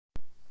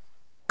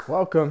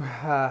Welcome.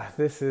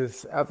 This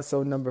is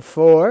episode number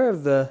 4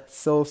 of the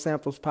Soul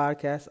Samples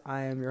podcast.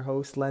 I am your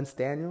host, Lance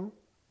Daniel.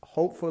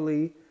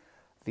 Hopefully,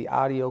 the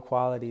audio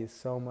quality is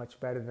so much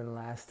better than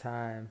last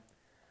time.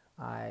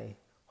 I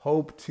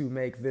hope to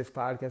make this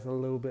podcast a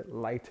little bit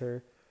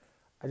lighter.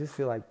 I just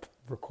feel like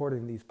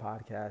recording these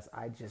podcasts,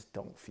 I just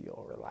don't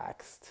feel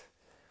relaxed.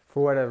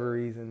 For whatever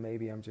reason,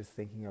 maybe I'm just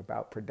thinking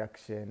about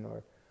production,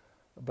 or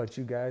a bunch of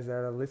you guys that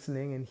are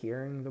listening and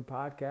hearing the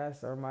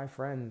podcast are my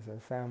friends or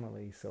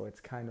family, so it's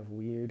kind of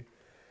weird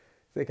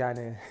to kind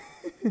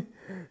of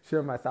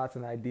share my thoughts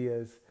and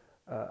ideas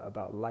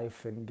about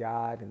life and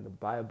God and the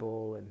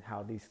Bible and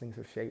how these things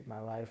have shaped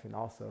my life, and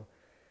also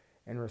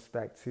in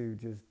respect to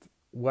just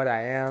what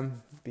I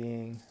am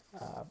being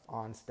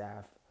on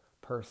staff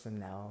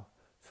personnel,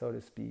 so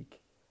to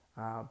speak.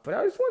 But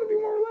I just want to be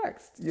more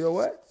relaxed. You know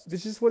what?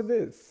 This is what it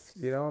is.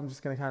 I'm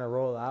just going to kind of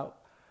roll out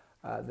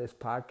this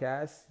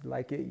podcast. You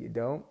like it, you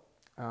don't.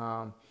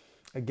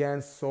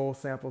 Again, Soul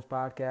Samples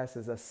Podcast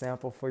is a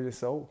sample for your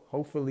soul.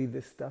 Hopefully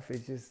this stuff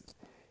is just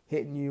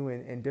hitting you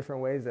in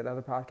different ways that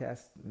other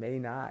podcasts may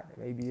not.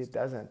 Maybe it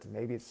doesn't.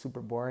 Maybe it's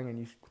super boring and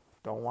you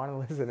don't want to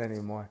listen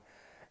anymore.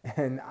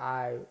 And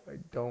I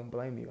don't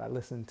blame you. I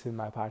listen to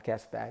my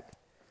podcast back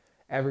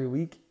every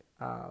week.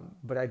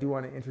 But I do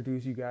want to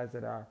introduce you guys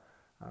that are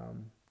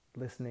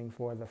listening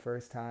for the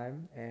first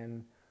time,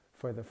 and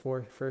for the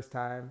first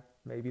time,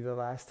 maybe the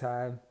last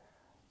time.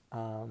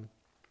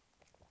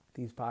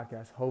 These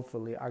podcasts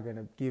hopefully are going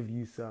to give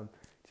you some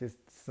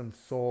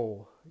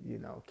soul,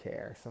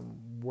 care, some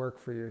work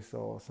for your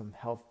soul, some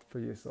health for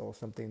your soul,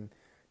 something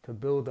to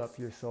build up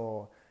your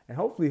soul, and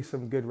hopefully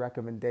some good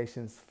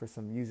recommendations for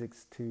some music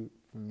too.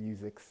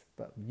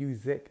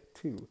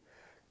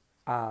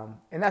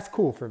 And that's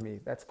cool for me.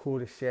 That's cool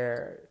to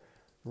share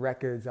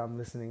records I'm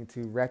listening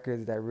to,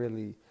 records that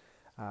really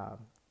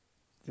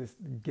just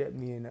get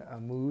me in a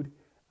mood.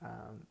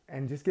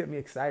 And just get me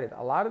excited.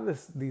 A lot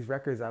of these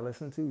records I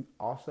listen to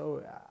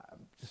also,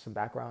 just some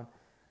background,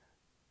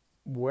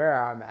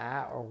 where I'm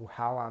at or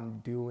how I'm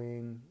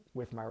doing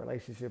with my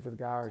relationship with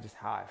God, or just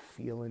how I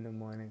feel in the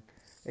morning.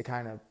 It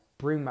kind of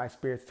bring my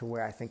spirits to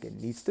where I think it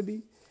needs to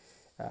be.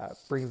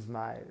 Brings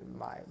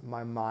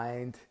my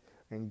mind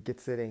and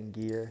gets it in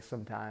gear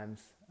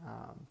sometimes.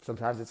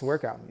 Sometimes it's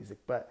workout music,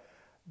 but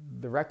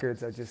the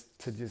records are just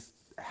to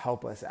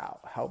help us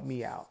out, help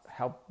me out,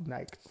 help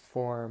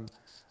form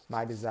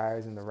my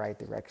desires in the right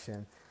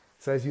direction.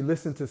 So as you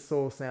listen to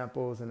Soul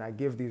Samples and I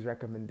give these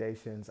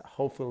recommendations,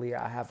 hopefully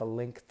I have a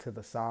link to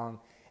the song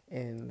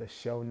in the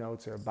show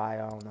notes or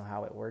bio. I don't know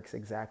how it works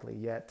exactly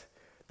yet.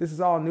 This is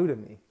all new to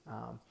me.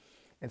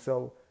 And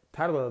so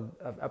title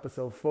of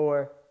episode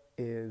 4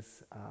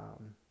 is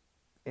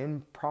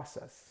In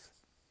Process.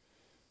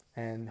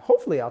 And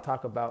hopefully I'll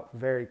talk about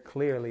very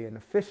clearly and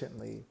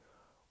efficiently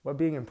what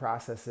being in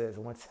process is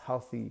and what's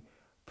healthy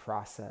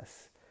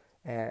process.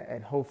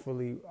 And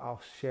hopefully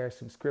I'll share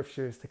some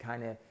scriptures to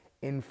kind of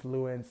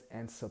influence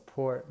and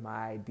support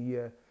my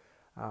idea.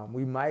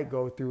 We might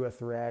go through a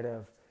thread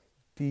of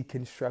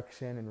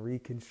deconstruction and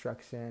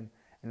reconstruction,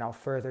 and I'll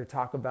further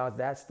talk about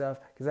that stuff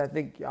because I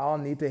think y'all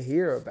need to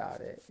hear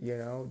about it.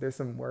 There's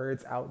some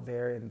words out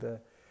there in the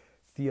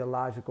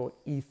theological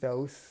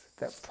ethos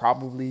that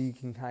probably you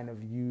can kind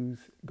of use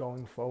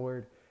going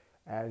forward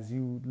as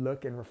you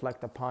look and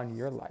reflect upon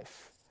your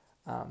life.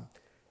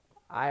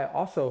 I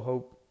also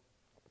hope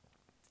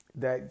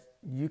that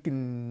you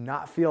can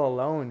not feel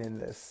alone in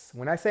this.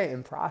 When I say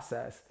in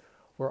process,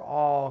 we're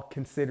all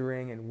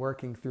considering and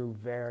working through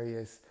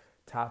various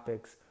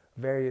topics,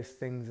 various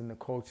things in the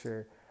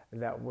culture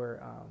that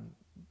we're,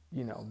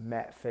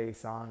 met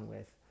face on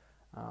with,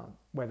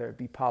 whether it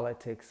be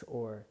politics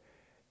or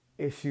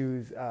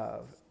issues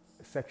of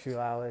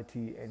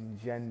sexuality and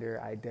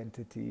gender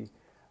identity,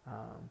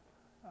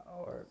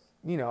 or,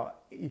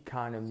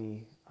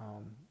 economy,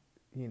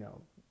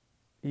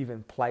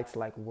 even plights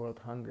like world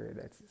hunger.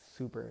 That's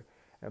super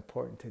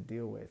important to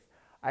deal with.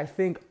 I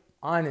think,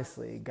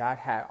 honestly, God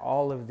had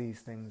all of these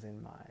things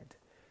in mind.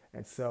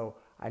 And so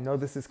I know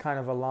this is kind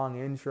of a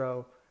long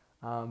intro,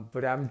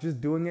 but I'm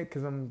just doing it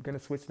because I'm going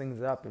to switch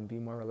things up and be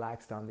more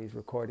relaxed on these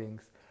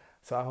recordings.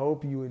 So I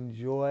hope you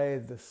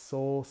enjoy the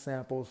Soul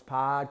Samples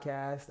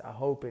podcast. I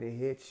hope it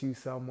hits you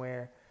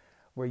somewhere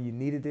where you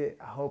needed it.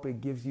 I hope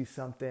it gives you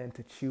something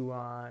to chew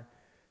on.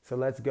 So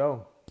let's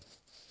go.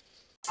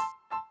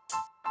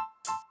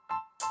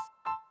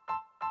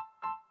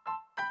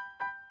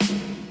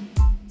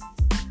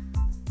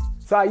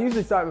 So I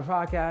usually start my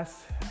podcast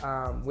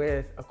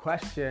with a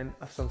question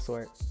of some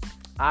sort.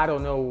 I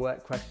don't know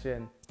what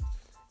question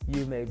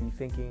you may be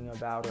thinking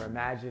about or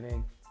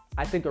imagining.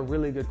 I think a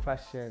really good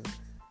question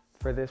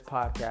for this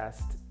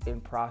podcast in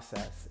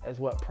process is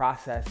what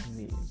process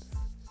means.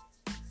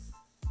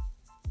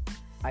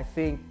 I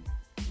think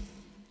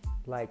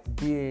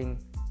being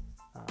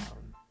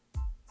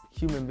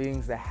human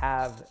beings that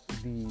have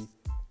the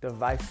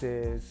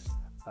devices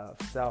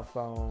of cell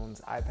phones,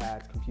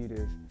 iPads,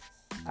 computers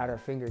at our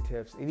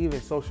fingertips, and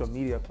even social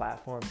media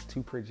platforms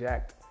to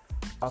project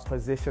a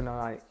position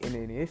on in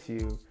an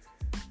issue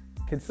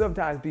can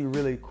sometimes be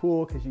really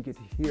cool because you get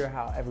to hear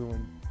how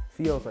everyone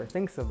feels or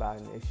thinks about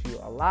an issue.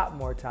 A lot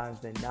more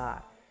times than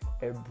not,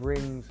 it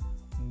brings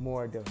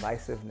more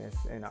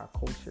divisiveness in our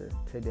culture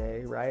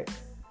today, right?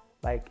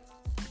 Like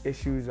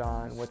issues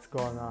on what's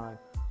going on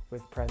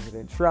with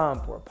President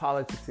Trump or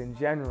politics in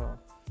general.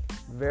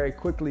 Very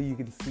quickly, you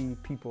can see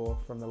people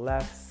from the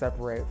left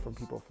separate from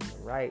people from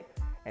the right.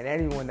 And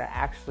anyone that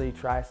actually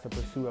tries to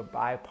pursue a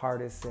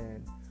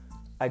bipartisan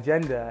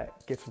agenda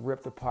gets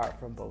ripped apart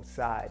from both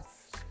sides.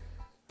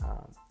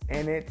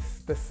 And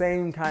it's the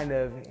same kind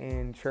of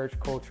in church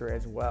culture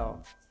as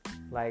well.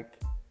 Like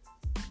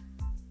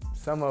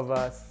some of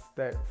us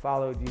that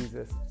follow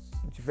Jesus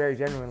very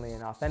genuinely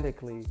and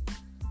authentically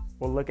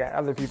will look at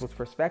other people's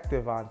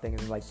perspective on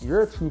things like,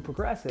 you're too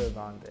progressive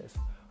on this,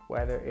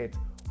 whether it's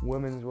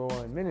women's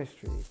role in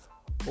ministry,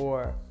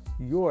 or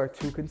you're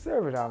too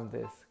conservative on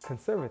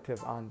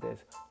this,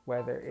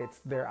 whether it's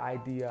their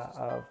idea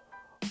of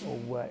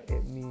what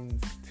it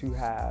means to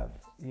have,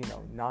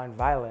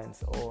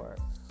 nonviolence, or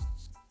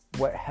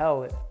what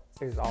hell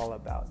is all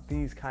about.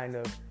 These kind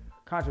of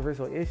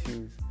controversial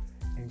issues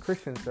in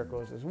Christian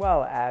circles, as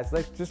well as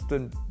like just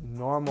the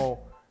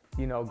normal,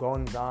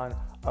 goings on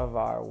of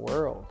our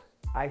world.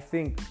 I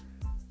think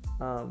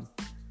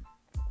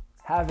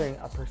having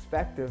a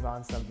perspective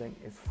on something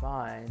is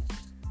fine.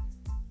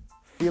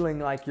 Feeling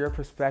like your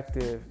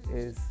perspective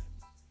is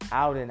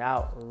out and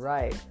out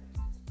right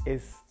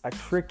is a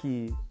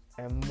tricky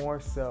and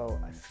more so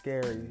a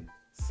scary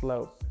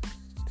slope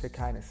to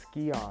kind of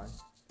ski on.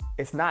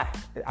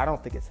 I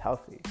don't think it's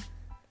healthy,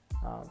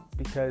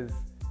 because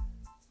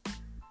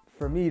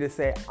for me to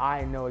say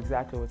I know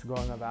exactly what's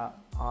going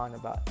on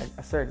about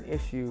a certain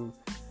issue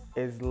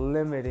is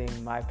limiting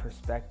my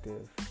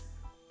perspective.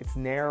 It's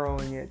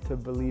narrowing it to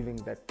believing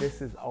that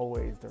this is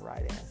always the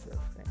right answer of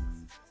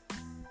things.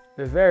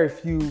 There's very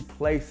few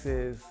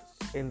places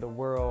in the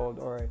world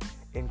or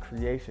in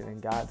creation, in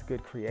God's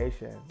good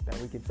creation, that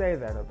we can say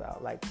that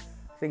about. Like,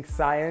 I think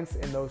science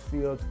in those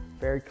fields,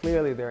 very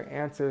clearly, there are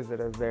answers that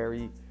are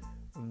very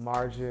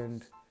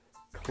margined,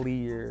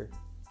 clear.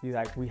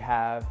 We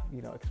have,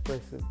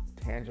 explicit,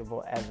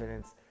 tangible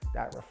evidence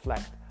that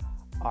reflect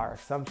our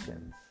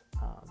assumptions.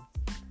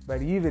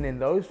 But even in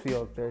those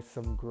fields, there's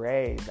some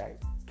gray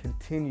that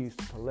continues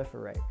to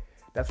proliferate.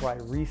 That's why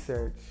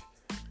research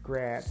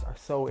grants are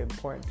so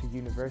important to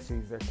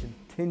universities. They're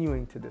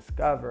continuing to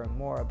discover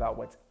more about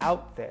what's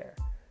out there.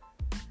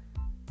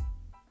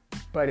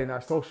 But in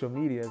our social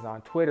medias,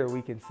 on Twitter,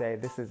 we can say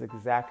this is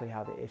exactly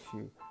how the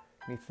issue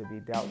needs to be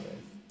dealt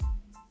with.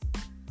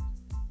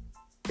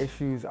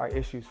 Issues are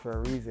issues for a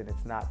reason.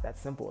 It's not that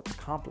simple. It's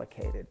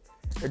complicated.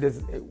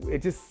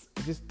 It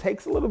just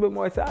takes a little bit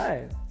more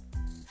time.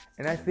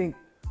 And I think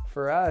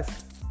for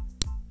us,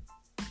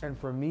 and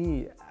for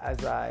me,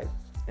 as I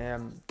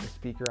am the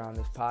speaker on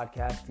this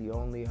podcast, the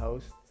only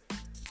host,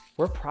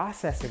 we're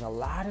processing a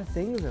lot of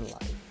things in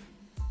life.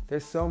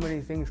 There's so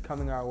many things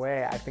coming our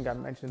way. I think I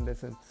mentioned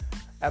this in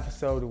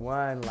episode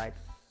 1, like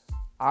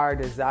our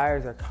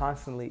desires are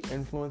constantly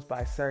influenced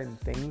by certain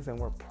things, and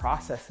we're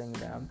processing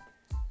them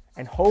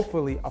and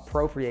hopefully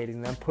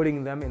appropriating them,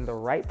 putting them in the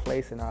right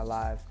place in our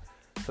lives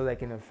so they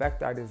can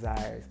affect our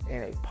desires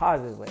in a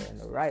positive way, in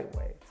the right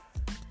way.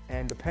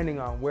 And depending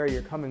on where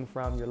you're coming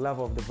from, your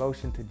level of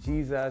devotion to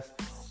Jesus,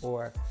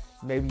 or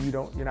maybe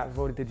you're not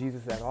devoted to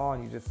Jesus at all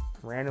and you just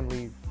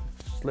randomly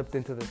slipped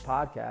into this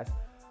podcast,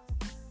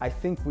 I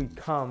think we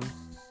come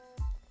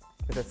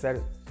with a set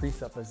of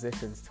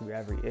presuppositions to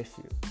every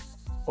issue,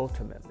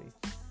 ultimately.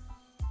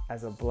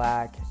 As a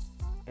Black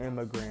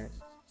immigrant,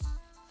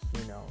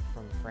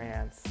 from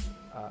France,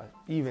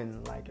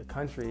 even like a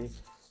country,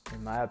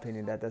 in my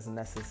opinion, that doesn't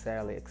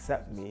necessarily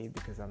accept me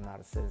because I'm not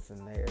a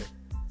citizen there,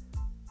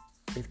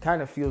 it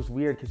kind of feels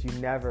weird because you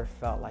never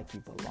felt like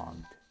you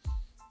belonged.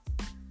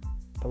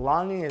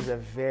 Belonging is a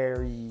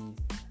very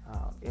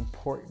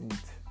important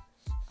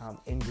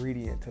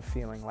ingredient to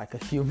feeling like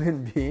a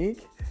human being.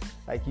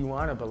 Like, you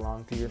want to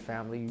belong to your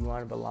family, you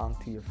want to belong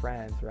to your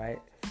friends, right?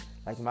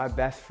 Like, my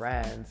best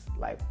friends,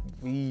 like,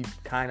 we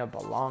kind of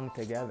belong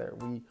together.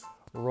 We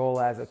roll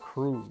as a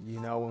crew,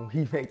 when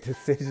we make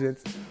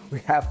decisions, we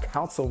have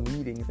council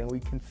meetings and we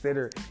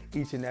consider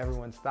each and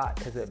everyone's thought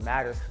because it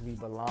matters, because we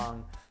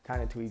belong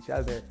kind of to each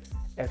other.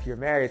 If you're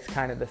married, it's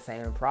kind of the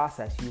same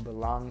process. You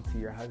belong to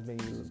your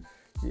husband.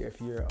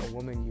 If you're a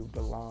woman, you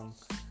belong.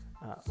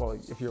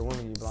 If you're a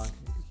woman, you belong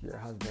to your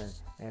husband,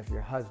 and if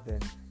you're a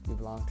husband, you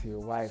belong to your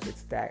wife.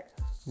 It's that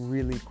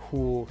really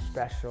cool,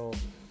 special,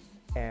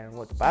 and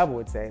what the Bible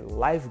would say,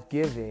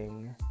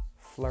 life-giving,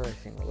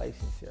 flourishing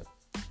relationship.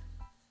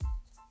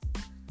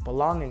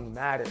 Belonging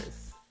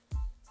matters,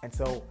 and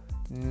so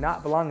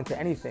not belonging to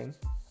anything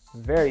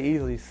very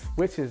easily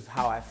switches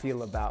how I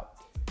feel about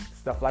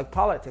stuff like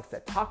politics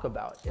that talk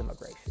about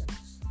immigration.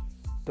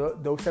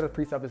 Those set of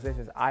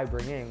presuppositions I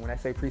bring in, when I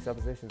say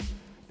presuppositions,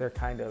 they're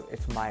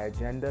it's my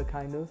agenda,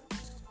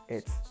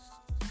 It's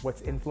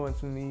what's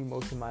influenced me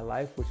most of my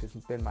life, which has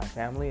been my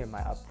family and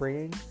my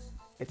upbringing.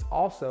 It's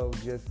also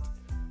just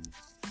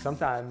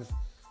sometimes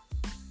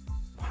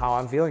how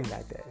I'm feeling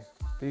that day.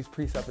 these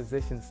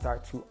presuppositions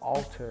start to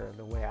alter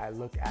the way I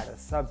look at a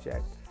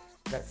subject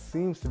that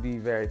seems to be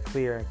very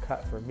clear and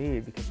cut for me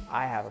because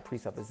I have a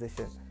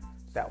presupposition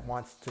that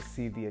wants to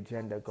see the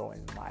agenda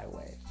going my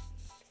way.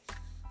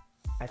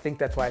 I think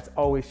that's why it's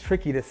always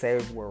tricky to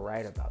say we're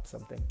right about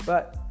something.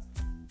 But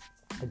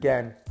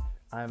again,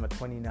 I'm a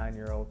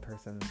 29-year-old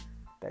person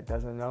that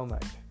doesn't know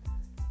much.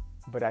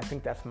 But I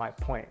think that's my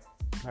point.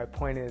 My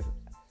point is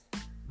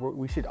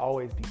we should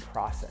always be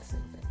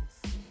processing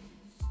things.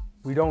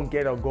 We don't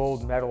get a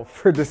gold medal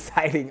for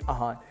deciding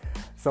on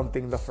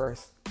something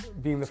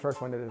being the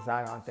first one to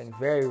decide on things.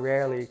 Very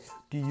rarely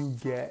do you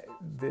get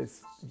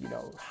this,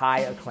 high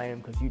acclaim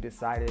because you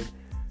decided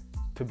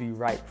to be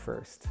right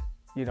first.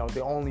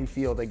 The only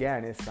field,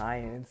 again, is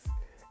science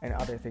and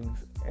other things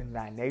in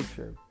that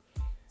nature.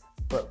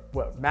 But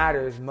what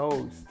matters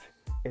most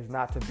is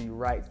not to be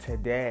right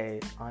today,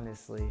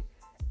 honestly.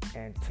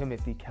 And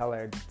Timothy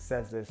Keller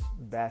says this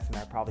best, and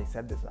I probably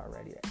said this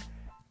already.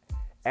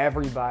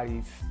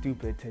 Everybody's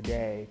stupid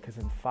today because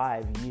in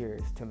 5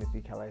 years,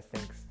 Timothy Keller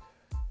thinks,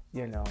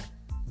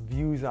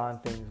 views on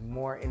things,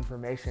 more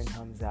information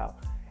comes out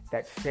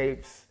that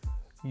shapes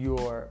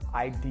your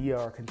idea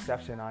or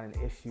conception on an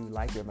issue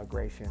like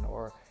immigration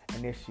or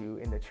an issue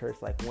in the church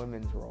like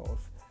women's roles.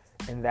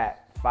 And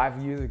that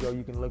 5 years ago,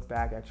 you can look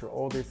back at your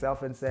older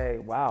self and say,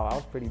 wow, I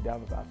was pretty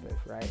dumb about this,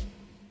 right?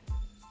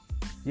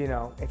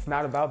 It's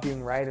not about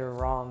being right or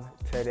wrong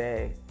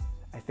today.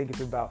 I think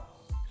it's about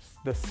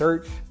the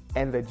search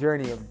and the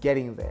journey of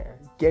getting there,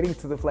 getting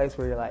to the place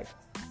where you're like,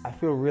 I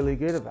feel really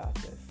good about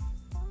this.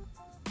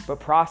 But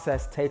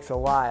process takes a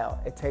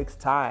while. It takes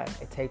time.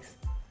 It takes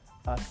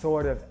a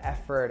sort of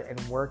effort and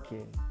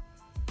working.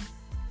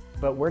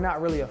 But we're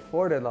not really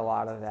afforded a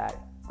lot of that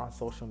on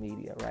social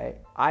media, right?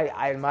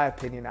 I in my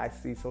opinion, I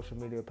see social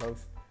media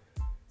posts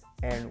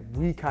and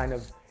we kind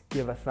of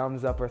give a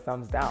thumbs up or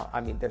thumbs down.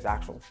 I mean, there's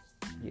actual,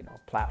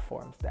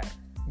 platforms that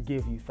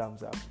give you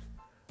thumbs up.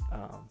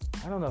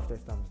 I don't know if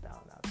there's thumbs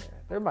down out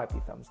there. There might be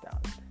thumbs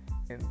down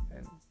in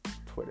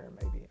Twitter,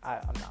 maybe.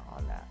 I'm not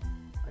on that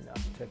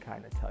enough to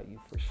kind of tell you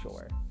for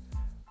sure.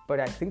 But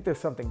I think there's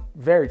something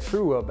very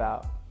true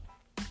about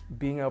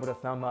being able to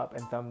thumb up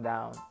and thumb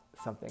down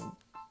something.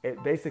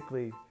 It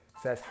basically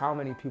says how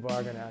many people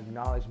are going to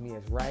acknowledge me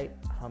as right,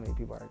 how many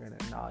people are going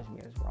to acknowledge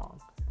me as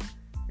wrong,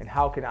 and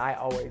how can I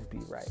always be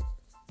right.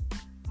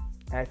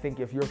 And I think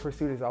if your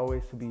pursuit is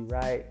always to be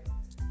right,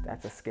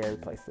 that's a scary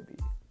place to be.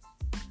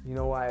 You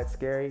know why it's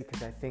scary?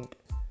 Because I think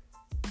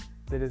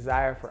the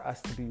desire for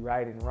us to be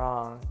right and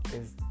wrong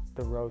is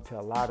the road to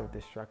a lot of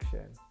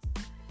destruction.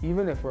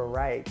 Even if we're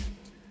right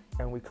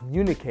and we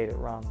communicate it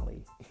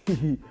wrongly,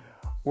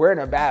 we're in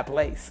a bad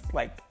place.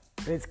 Like,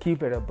 let's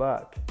keep it a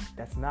buck.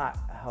 That's not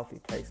a healthy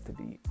place to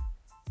be.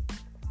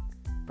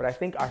 But I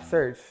think our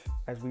search,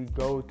 as we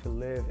go to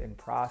live and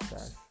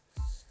process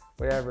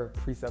whatever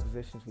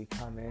presuppositions we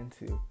come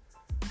into,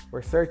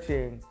 we're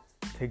searching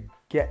to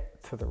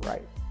get to the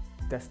right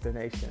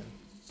destination.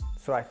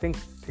 So I think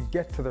to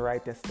get to the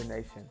right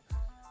destination,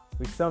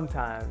 we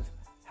sometimes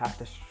have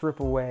to strip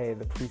away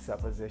the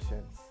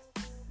presuppositions.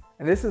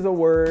 And this is a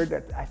word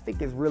that I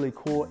think is really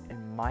cool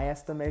in my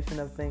estimation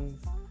of things.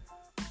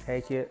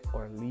 Take it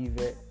or leave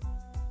it.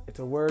 It's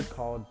a word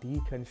called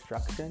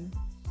deconstruction.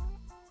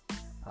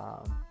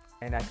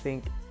 And I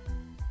think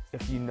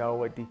if you know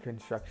what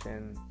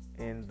deconstruction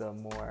in the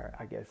more,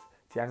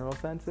 general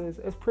sense is,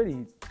 it's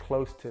pretty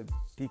close to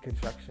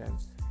deconstruction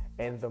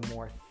in the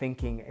more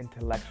thinking,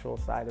 intellectual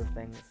side of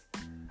things.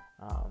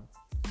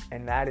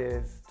 And that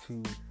is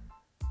to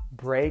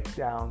break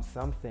down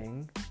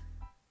something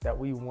that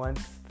we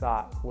once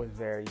thought was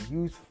very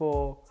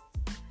useful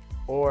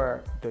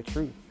or the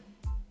truth.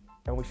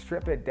 And we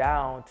strip it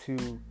down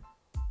to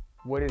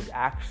what is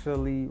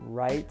actually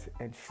right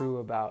and true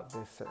about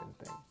this certain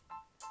thing.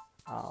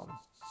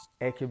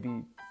 It could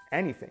be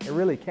anything. It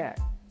really can.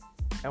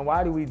 And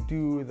why do we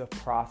do the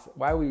process?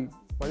 Why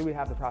do we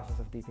have the process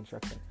of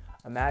deconstruction?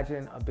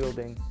 Imagine a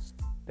building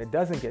that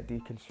doesn't get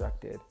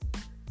deconstructed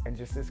and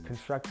just is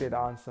constructed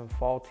on some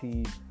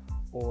faulty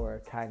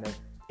or kind of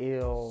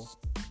ill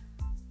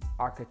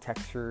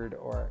architectured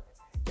or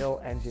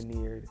ill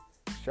engineered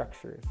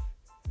structures.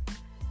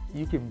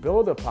 You can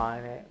build upon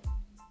it,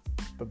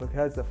 but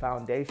because the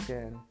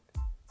foundation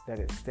that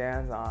it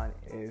stands on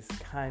is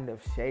kind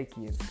of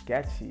shaky and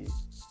sketchy,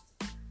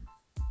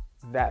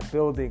 that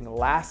building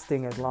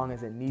lasting as long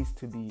as it needs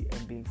to be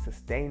and being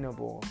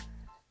sustainable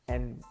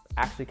and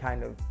actually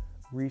kind of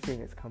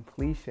reaching its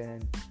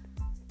completion,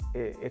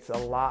 it's a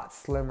lot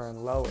slimmer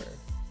and lower.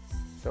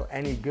 So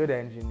any good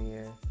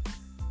engineer,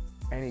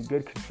 any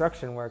good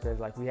construction worker is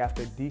like, we have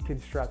to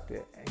deconstruct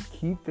it and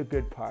keep the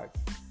good parts,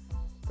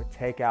 but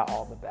take out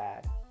all the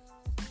bad.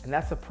 And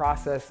that's a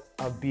process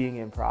of being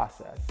in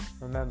process.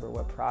 Remember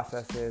what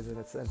process is in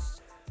a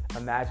sense.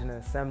 Imagine an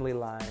assembly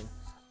line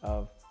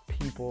of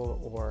people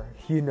or,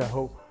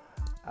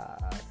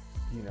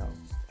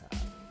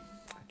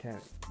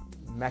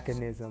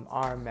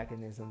 arm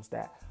mechanisms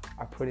that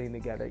are putting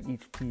together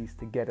each piece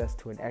to get us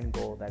to an end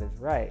goal that is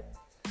right.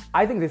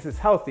 I think this is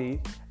healthy,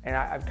 and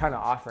I'm kind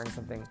of offering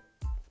something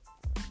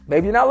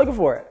Maybe you're not looking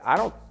for it. I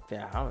don't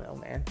know,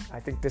 man. I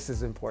think this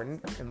is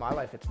important. In my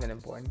life, it's been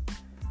important.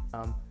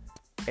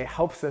 It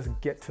helps us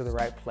get to the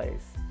right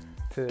place,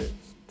 to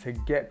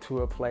get to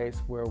a place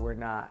where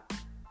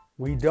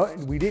we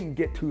didn't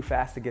get too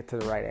fast to get to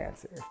the right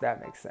answer, if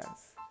that makes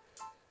sense.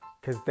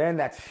 Because then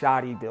that's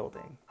shoddy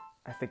building.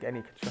 I think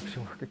any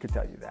construction worker could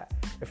tell you that.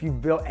 If you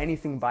built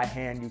anything by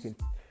hand, you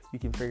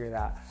can figure it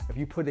out. If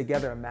you put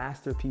together a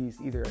masterpiece,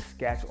 either a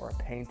sketch or a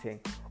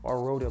painting,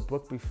 or wrote a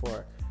book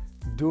before,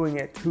 doing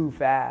it too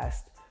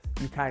fast,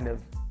 you kind of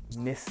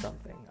miss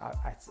something.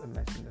 I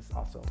mentioned this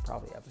also in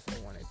probably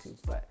episode 1 or 2,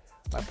 but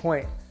my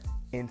point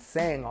in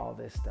saying all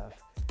this stuff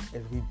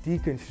is we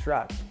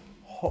deconstruct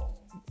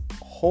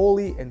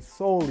wholly and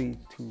solely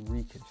to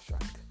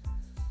reconstruct.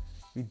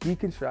 We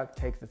deconstruct,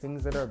 take the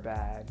things that are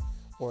bad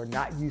or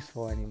not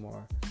useful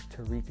anymore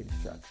to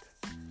reconstruct.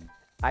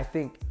 I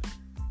think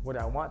what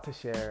I want to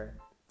share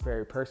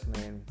very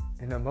personally and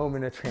in a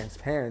moment of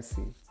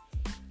transparency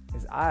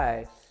is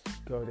I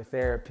go to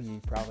therapy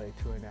probably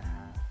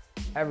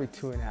every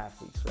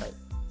 2.5 weeks, right?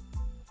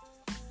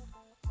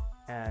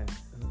 And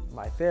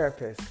my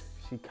therapist,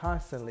 she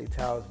constantly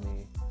tells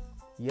me,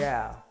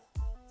 yeah,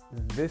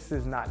 this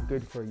is not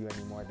good for you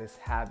anymore. This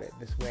habit,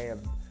 this way of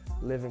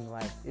living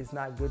life is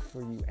not good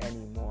for you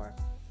anymore.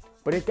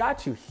 But it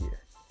got you here,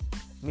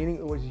 meaning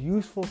it was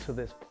useful to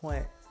this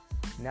point.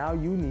 Now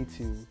you need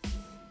to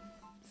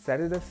set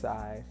it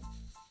aside,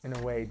 in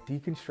a way,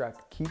 deconstruct,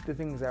 keep the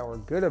things that were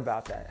good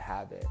about that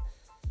habit,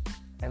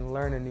 and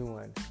learn a new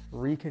one,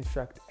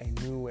 reconstruct a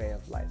new way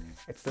of life.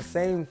 It's the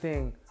same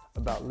thing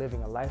about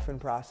living a life in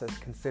process,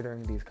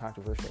 considering these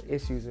controversial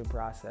issues in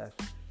process.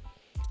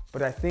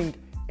 But I think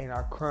in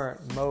our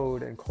current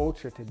mode and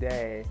culture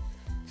today,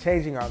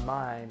 changing our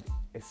mind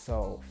is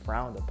so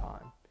frowned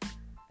upon.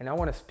 And I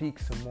want to speak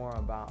some more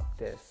about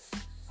this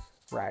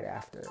right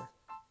after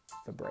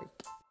the break.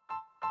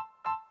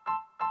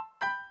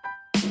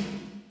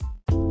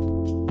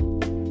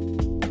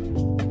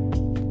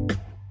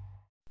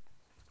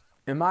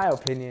 In my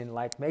opinion,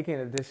 like, making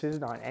a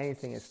decision on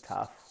anything is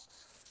tough.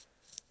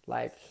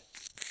 Like,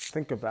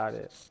 think about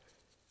it.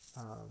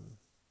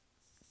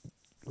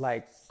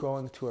 Like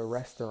going to a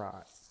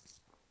restaurant,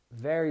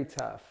 very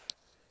tough.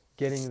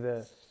 Getting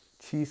the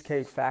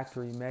Cheesecake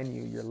Factory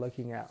menu, you're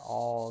looking at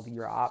all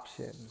your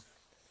options.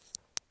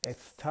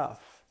 It's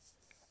tough.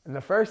 And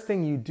the first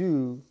thing you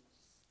do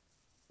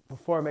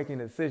before making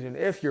a decision,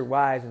 if you're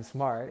wise and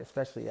smart,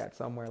 especially at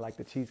somewhere like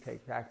the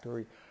Cheesecake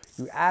Factory,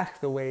 you ask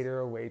the waiter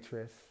or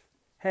waitress,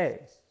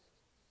 hey,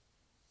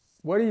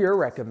 what are your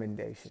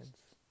recommendations?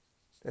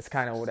 That's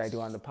kind of what I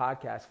do on the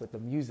podcast with the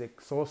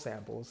music soul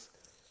samples.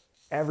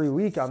 Every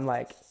week I'm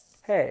like,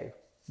 hey,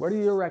 what are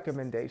your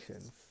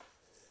recommendations?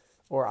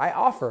 Or I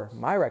offer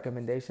my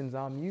recommendations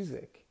on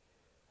music.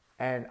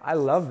 And I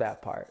love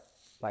that part.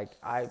 Like,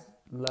 I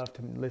love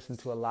to listen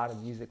to a lot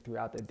of music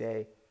throughout the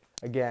day.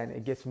 Again,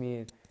 it gets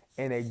me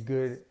in a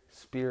good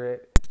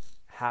spirit,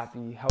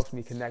 happy, helps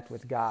me connect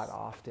with God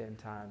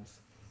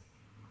oftentimes.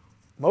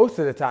 Most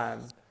of the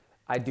time,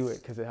 I do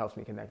it because it helps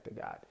me connect to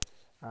God.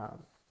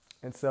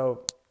 And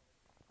so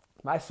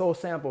my Soul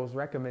Samples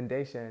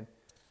recommendation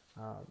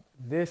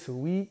this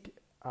week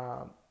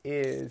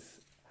is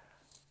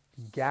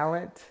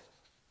Gallant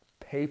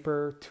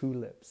Paper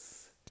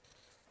Tulips.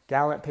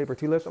 Gallant Paper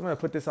Tulips. I'm going to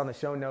put this on the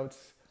show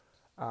notes.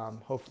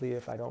 Hopefully,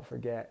 if I don't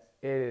forget,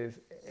 it is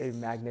a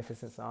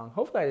magnificent song.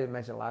 Hopefully, I didn't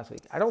mention it last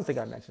week. I don't think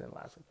I mentioned it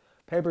last week.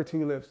 Paper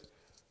Tulips,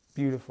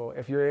 beautiful.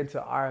 If you're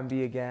into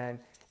R&B again,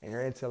 and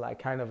you're into like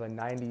kind of a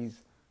 90s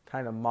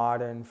kind of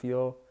modern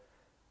feel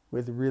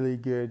with really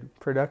good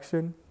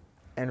production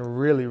and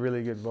really,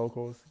 really good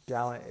vocals,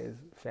 Gallant is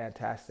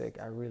fantastic.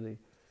 I really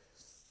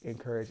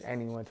encourage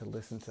anyone to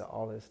listen to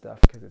all this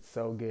stuff because it's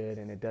so good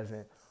and it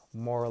doesn't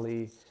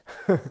morally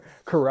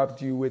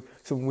corrupt you with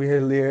some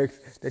weird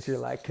lyrics that you're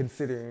like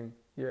considering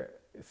your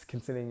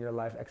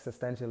life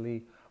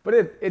existentially. But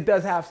it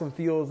does have some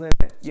feels in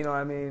it, you know what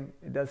I mean?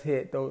 It does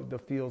hit the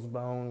feels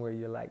bone where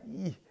you're like,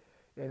 you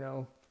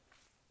know.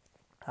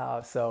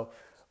 So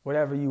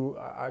whatever you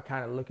are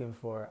kind of looking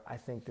for, I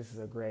think this is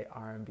a great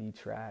R&B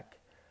track.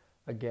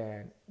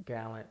 Again,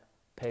 Gallant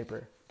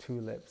Paper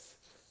Tulips.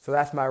 So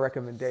that's my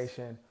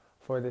recommendation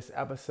for this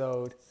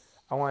episode.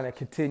 I want to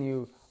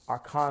continue our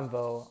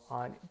convo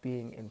on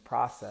being in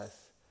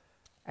process.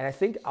 And I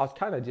think I'll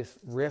kind of just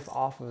riff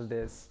off of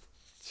this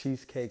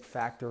Cheesecake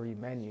Factory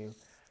menu,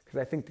 because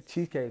I think the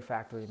Cheesecake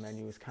Factory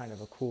menu is kind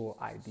of a cool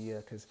idea,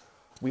 because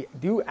we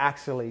do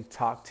actually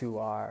talk to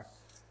our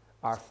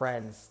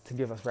friends to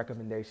give us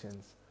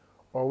recommendations,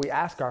 or we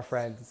ask our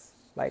friends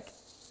like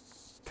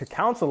to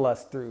counsel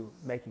us through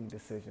making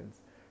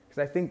decisions,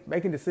 because I think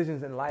making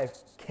decisions in life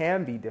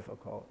can be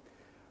difficult.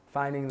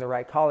 Finding the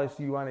right college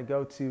you want to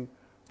go to,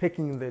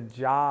 picking the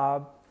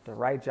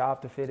right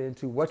job to fit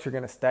into, what you're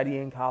going to study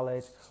in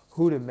college,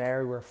 who to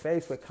marry. We're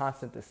faced with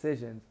constant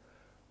decisions,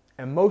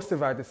 and most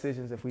of our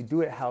decisions, if we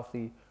do it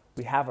healthy,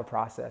 we have a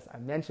process. I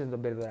mentioned a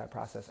bit of that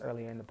process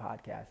earlier in the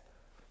podcast,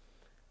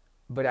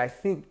 but I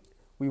think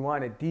we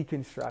want to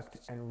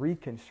deconstruct and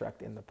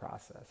reconstruct in the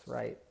process,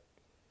 right?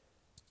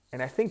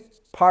 And I think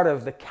part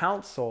of the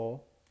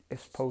counsel is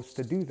supposed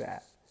to do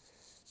that.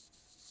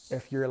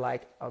 If you're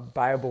like a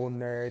Bible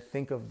nerd,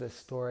 think of the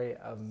story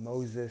of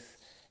Moses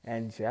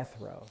and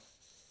Jethro.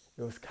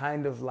 It was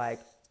kind of like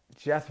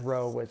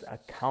Jethro was a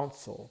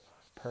counsel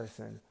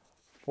person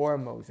for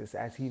Moses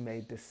as he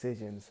made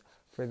decisions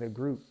for the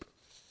group.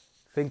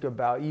 Think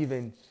about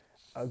even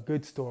a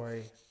good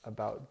story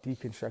about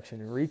deconstruction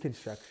and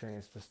reconstruction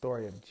is the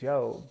story of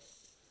Job.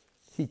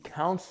 He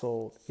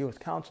was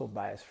counseled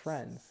by his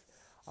friends.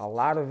 A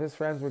lot of his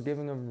friends were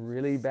giving him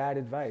really bad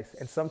advice.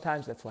 And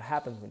sometimes that's what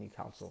happens when you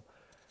counsel.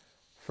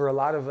 For a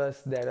lot of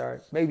us that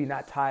are maybe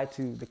not tied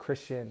to the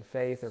Christian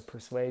faith or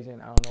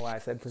persuasion, I don't know why I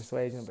said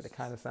persuasion, but it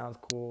kind of sounds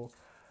cool,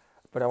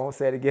 but I won't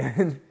say it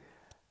again.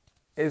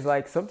 It's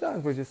like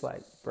sometimes we're just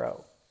like,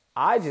 bro,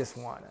 I just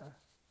want to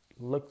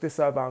look this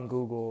up on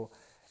Google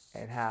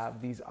and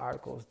have these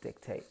articles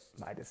dictate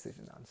my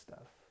decision on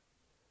stuff.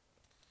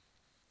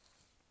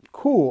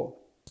 Cool.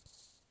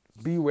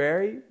 Be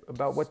wary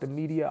about what the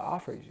media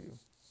offers you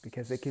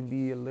because it can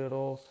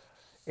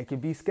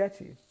be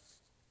sketchy.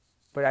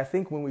 But I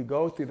think when we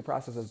go through the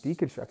process of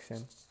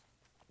deconstruction,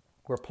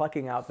 we're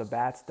plucking out the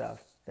bad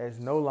stuff that is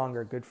no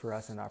longer good for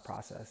us in our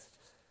process.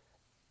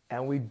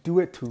 And we do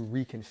it to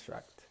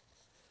reconstruct.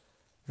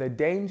 The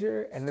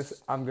danger, and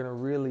this I'm going to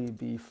really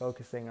be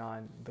focusing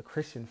on the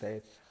Christian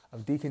faith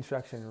of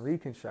deconstruction and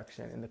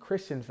reconstruction. In the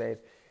Christian faith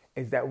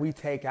is that we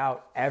take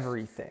out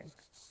everything.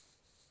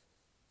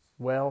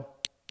 Well,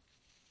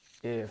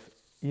 if,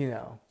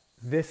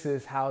 this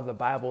is how the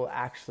Bible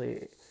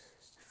actually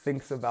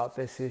thinks about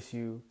this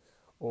issue,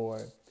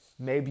 or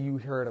maybe you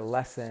heard a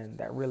lesson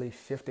that really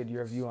shifted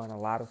your view on a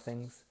lot of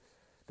things,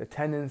 the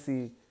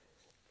tendency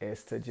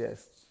is to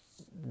just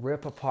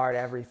rip apart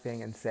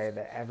everything and say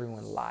that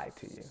everyone lied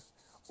to you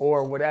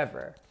or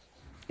whatever.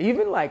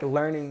 Even like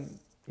learning,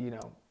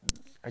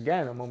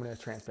 again, a moment of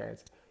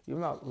transparency,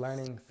 even about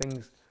learning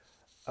things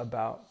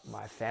about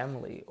my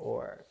family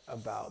or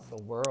about the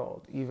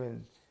world,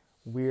 even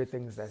weird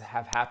things that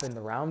have happened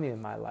around me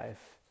in my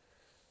life.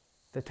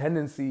 The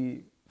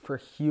tendency for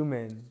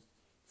humans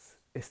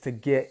is to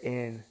get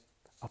in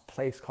a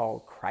place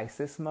called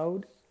crisis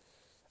mode.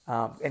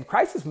 And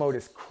crisis mode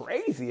is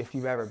crazy if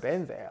you've ever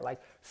been there.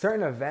 Like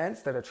certain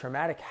events that are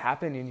traumatic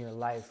happen in your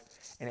life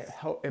and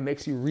it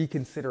makes you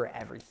reconsider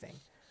everything.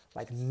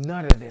 Like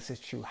none of this is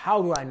true.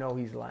 How do I know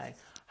he's lying?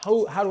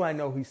 How do I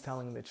know he's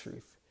telling the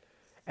truth?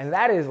 And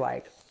that is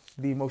like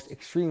the most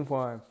extreme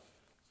form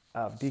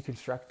of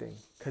deconstructing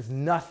because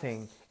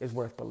nothing is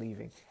worth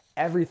believing.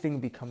 Everything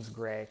becomes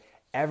gray.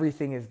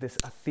 Everything is this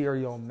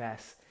ethereal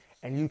mess.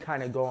 And you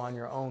kind of go on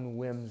your own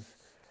whims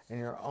and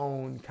your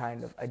own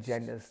kind of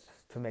agendas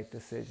to make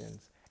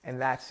decisions.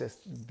 And that's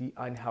just the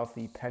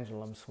unhealthy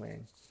pendulum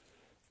swing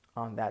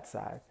on that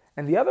side.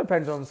 And the other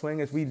pendulum swing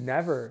is we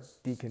never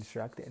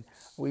deconstruct it.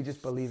 We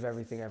just believe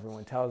everything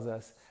everyone tells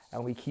us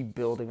and we keep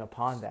building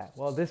upon that.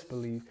 Well, this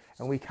belief,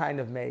 and we kind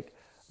of make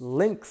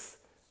links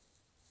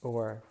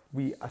or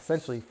we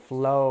essentially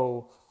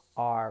flow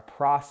our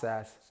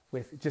process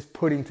with just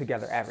putting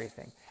together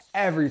everything.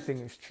 Everything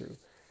is true.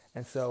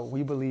 And so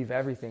we believe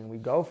everything, we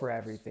go for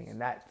everything. And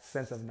that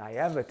sense of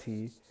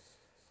naivety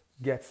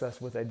gets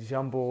us with a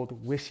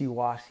jumbled,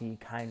 wishy-washy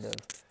kind of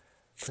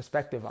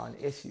perspective on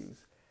issues.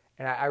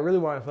 And I really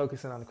want to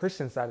focus in on the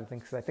Christian side of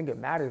things because I think it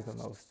matters the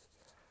most.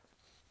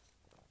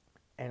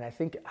 And I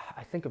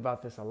think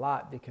about this a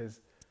lot because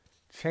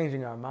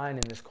changing our mind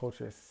in this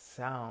culture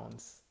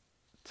sounds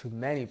to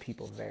many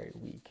people very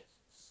weak.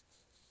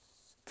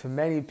 To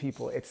many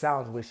people, it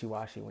sounds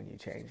wishy-washy when you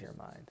change your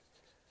mind.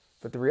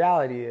 But the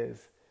reality is,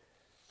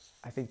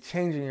 I think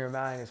changing your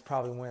mind is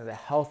probably one of the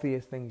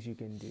healthiest things you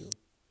can do.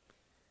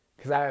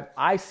 Because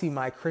I see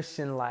my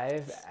Christian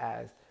life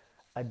as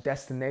a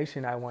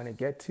destination I want to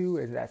get to,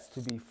 and that's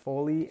to be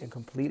fully and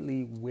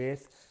completely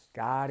with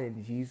God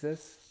and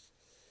Jesus.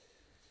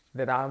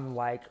 That I'm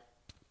like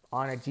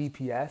on a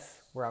GPS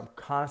where I'm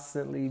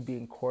constantly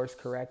being course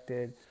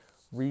corrected,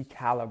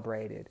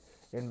 recalibrated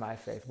in my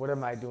faith. What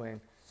am I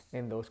doing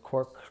in those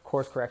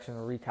course correction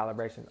or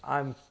recalibration?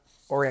 I'm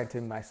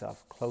orienting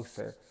myself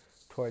closer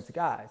towards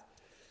God.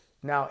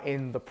 Now,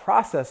 in the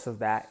process of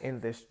that, in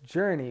this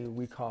journey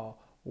we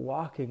call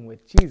walking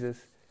with Jesus,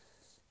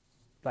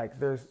 like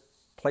there's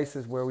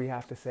places where we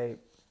have to say,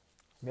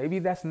 maybe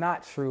that's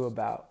not true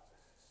about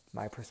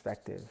my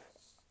perspective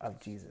of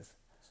Jesus.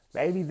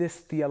 Maybe this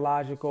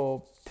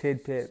theological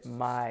tidbit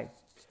my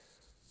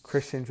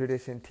Christian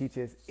tradition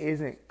teaches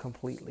isn't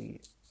completely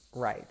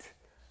right.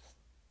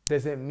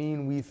 Does it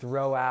mean we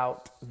throw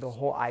out the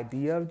whole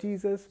idea of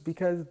Jesus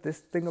because this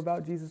thing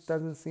about Jesus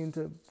doesn't seem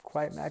to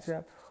quite match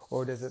up?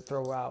 Or does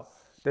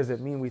it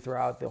mean we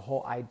throw out the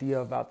whole idea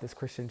about this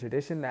Christian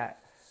tradition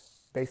that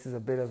bases a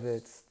bit of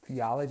its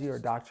theology or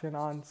doctrine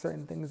on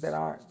certain things that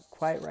aren't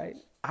quite right?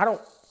 I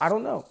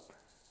don't know.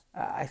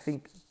 I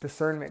think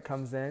discernment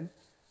comes in,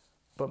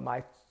 but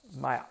my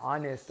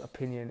honest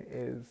opinion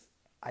is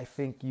I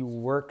think you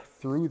work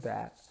through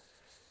that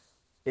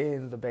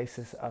in the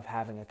basis of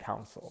having a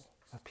council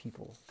of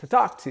people to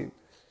talk to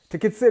to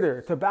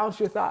consider, to bounce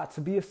your thoughts,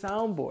 to be a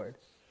soundboard.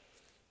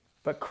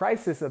 But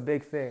crisis is a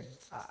big thing.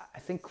 I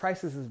think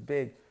crisis is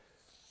big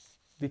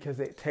because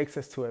it takes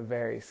us to a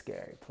very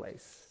scary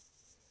place.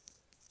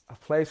 A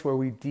place where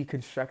we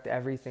deconstruct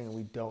everything and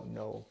we don't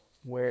know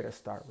where to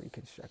start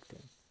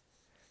reconstructing.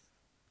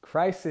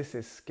 Crisis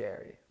is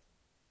scary.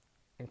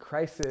 And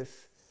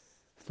crisis,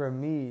 for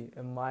me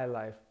in my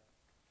life,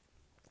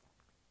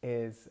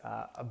 is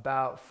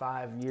about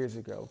 5 years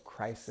ago.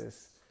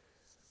 Crisis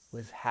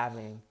was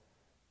having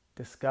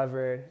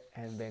discovered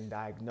and been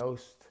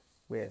diagnosed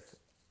with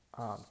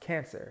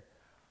cancer,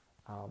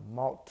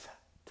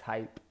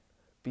 MALT-type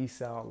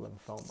B-cell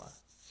lymphoma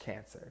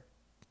cancer.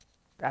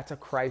 That's a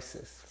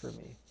crisis for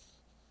me.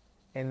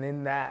 And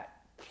in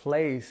that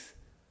place,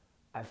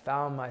 I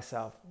found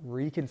myself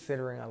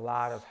reconsidering a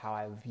lot of how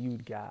I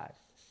viewed God,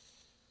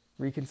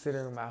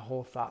 reconsidering my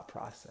whole thought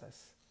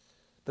process.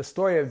 The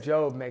story of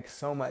Job makes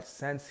so much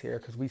sense here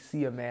because we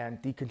see a man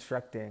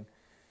deconstructing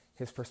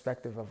his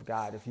perspective of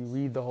God. If you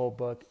read the whole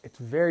book, it's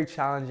a very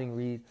challenging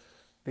read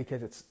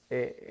because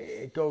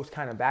it goes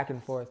kind of back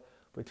and forth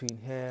between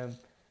him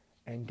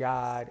and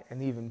God,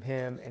 and even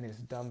him and his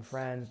dumb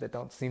friends that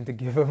don't seem to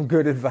give him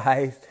good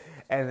advice.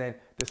 And then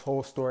this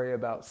whole story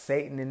about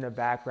Satan in the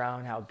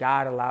background, how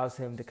God allows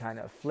him to kind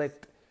of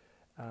afflict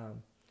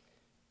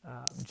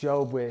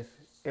Job with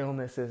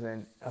illnesses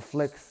and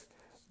afflicts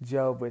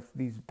Job with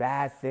these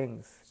bad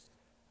things.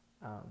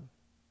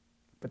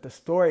 But the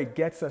story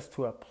gets us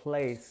to a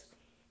place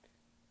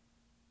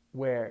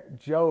where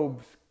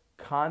Job's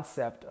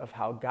concept of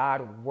how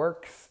God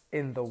works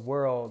in the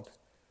world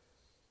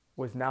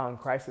was now in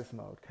crisis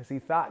mode, because he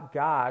thought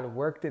God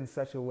worked in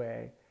such a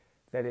way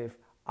that if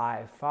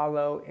I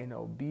follow in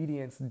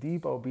obedience,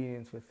 deep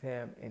obedience with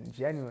him in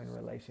genuine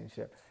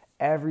relationship,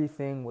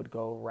 everything would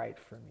go right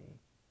for me.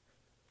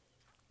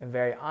 And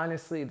very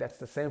honestly, that's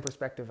the same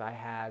perspective I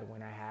had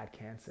when I had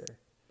cancer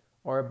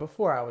or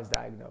before I was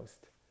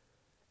diagnosed.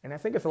 And I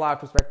think it's a lot of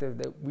perspective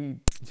that we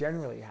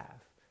generally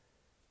have.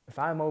 If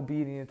I'm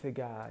obedient to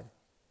God,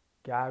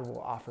 God will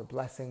offer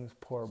blessings,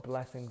 pour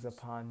blessings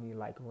upon me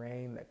like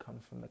rain that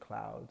comes from the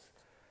clouds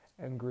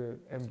and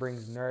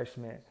brings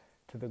nourishment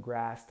to the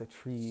grass, the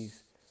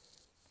trees,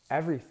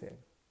 everything,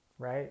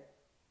 right?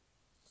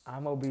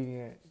 I'm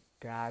obedient,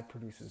 God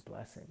produces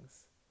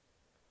blessings.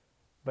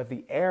 But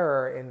the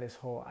error in this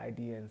whole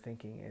idea and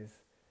thinking is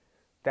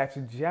that's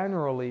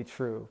generally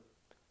true,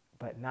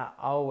 but not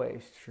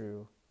always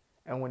true.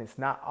 And when it's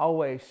not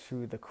always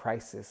true, the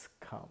crisis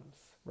comes,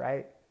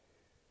 right?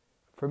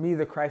 For me,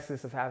 the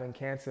crisis of having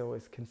cancer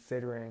was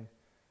considering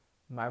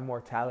my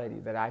mortality,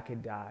 that I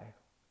could die,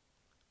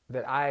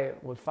 that I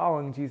was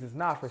following Jesus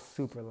not for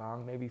super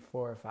long, maybe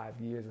 4 or 5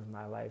 years of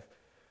my life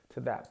to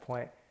that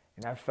point.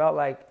 And I felt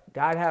like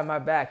God had my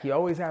back. He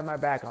always had my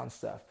back on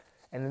stuff.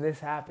 And then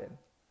this happened.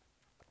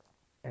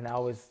 And I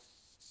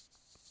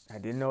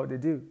didn't know what to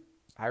do.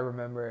 I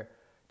remember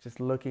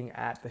just looking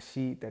at the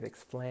sheet that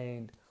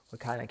explained what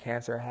kind of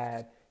cancer I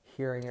had,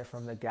 hearing it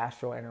from the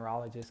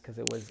gastroenterologist because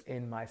it was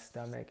in my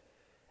stomach,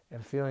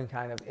 and feeling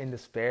kind of in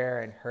despair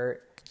and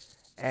hurt,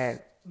 and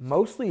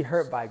mostly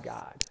hurt by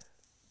God.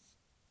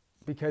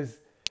 Because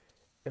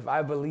if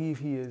I believe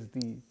he is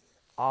the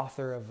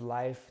author of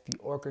life, the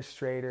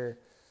orchestrator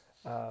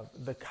of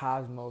the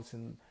cosmos,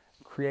 and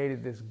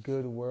created this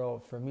good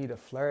world for me to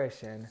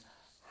flourish in,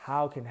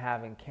 how can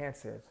having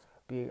cancer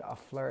be a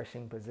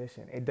flourishing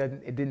position? It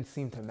didn't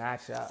seem to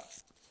match up.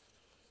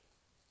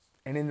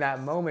 And in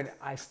that moment,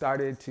 I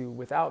started to,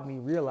 without me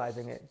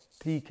realizing it,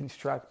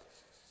 deconstruct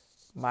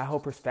my whole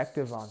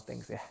perspective on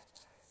things.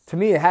 To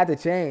me, it had to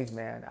change,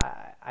 man.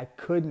 I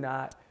could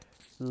not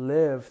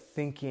live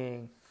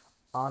thinking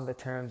on the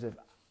terms of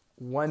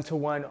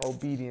one-to-one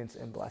obedience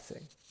and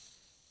blessing.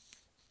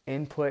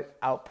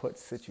 Input-output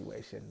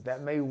situation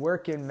that may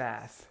work in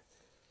math,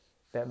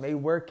 that may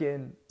work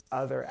in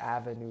other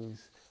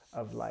avenues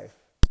of life.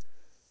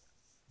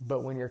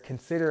 But when you're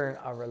considering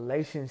a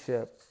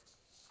relationship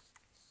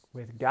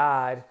with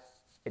God,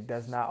 it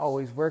does not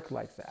always work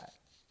like that.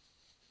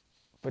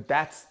 But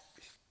that's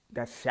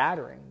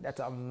shattering. That's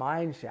a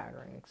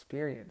mind-shattering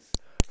experience.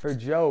 For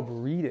Job,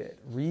 read it.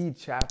 Read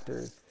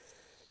chapters,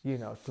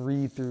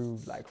 3 through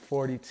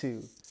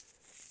 42.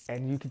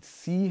 And you could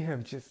see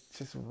him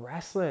just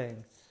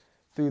wrestling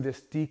through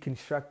this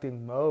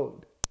deconstructing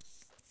mode.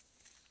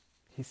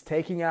 He's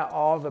taking out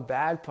all the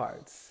bad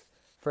parts.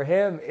 For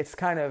him, it's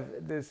kind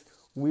of this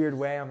weird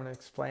way. I'm going to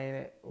explain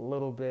it a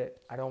little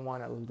bit. I don't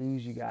want to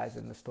lose you guys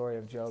in the story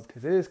of Job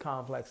because it is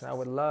complex, and I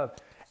would love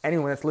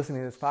anyone that's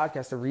listening to this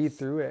podcast to read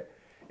through it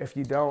if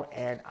you don't.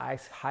 And I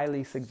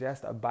highly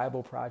suggest a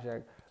Bible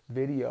Project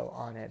video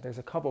on it. There's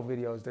a couple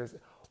videos. There's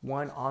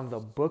one on the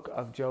book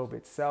of Job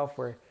itself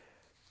where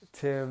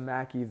Tim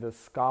Mackie, the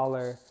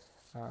scholar,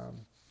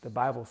 the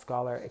Bible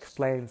scholar,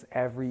 explains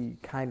every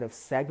kind of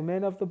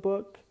segment of the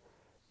book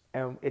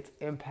and its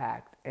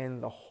impact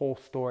in the whole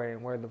story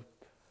and where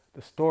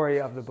the story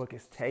of the book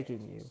is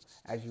taking you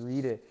as you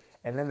read it.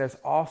 And then there's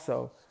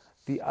also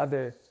the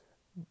other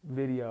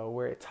video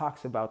where it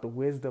talks about the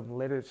wisdom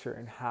literature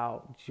and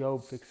how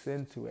Job fits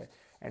into it.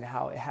 and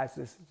how it has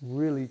this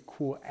really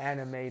cool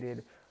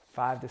animated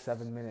 5 to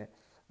 7 minute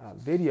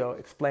video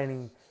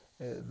explaining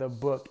the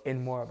book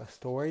in more of a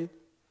story.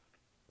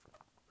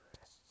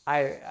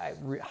 I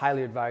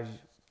highly advise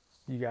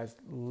you guys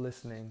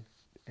listening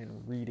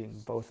and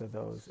reading both of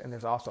those. And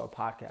there's also a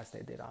podcast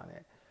they did on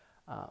it.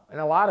 And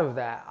a lot of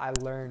that I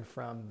learned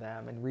from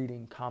them and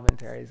reading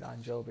commentaries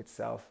on Job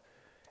itself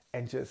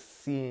and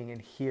just seeing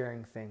and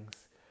hearing things.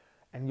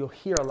 And you'll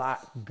hear a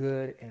lot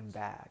good and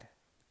bad.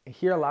 And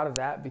hear a lot of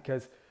that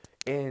because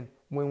when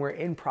we're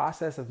in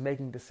process of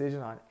making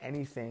decision on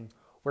anything,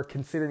 we're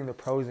considering the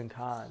pros and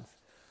cons.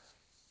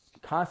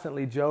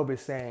 Constantly Job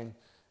is saying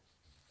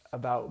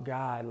about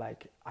God,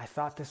 like, I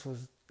thought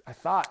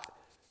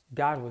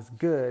God was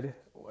good,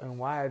 and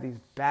why are these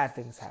bad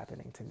things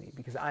happening to me?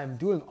 Because I am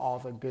doing all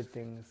the good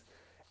things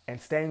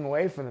and staying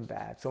away from the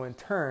bad. So in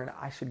turn,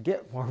 I should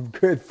get more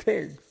good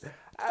things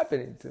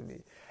happening to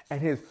me.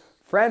 And his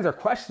friends are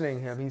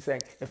questioning him. He's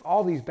saying, if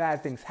all these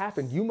bad things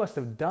happen, you must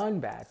have done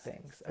bad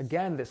things.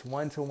 Again, this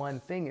one-to-one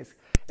thing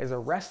is a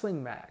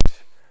wrestling match.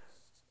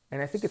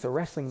 And I think it's a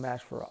wrestling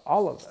match for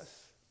all of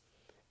us.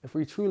 If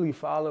we truly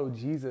follow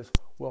Jesus,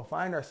 we'll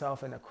find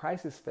ourselves in a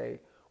crisis state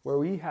where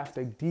we have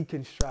to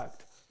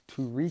deconstruct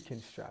to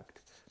reconstruct.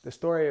 The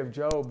story of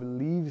Job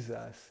leaves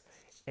us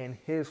in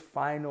his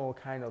final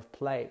kind of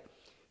play.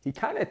 He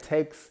kind of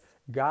takes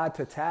God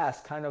to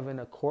task, kind of in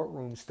a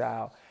courtroom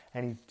style,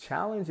 and he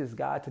challenges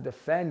God to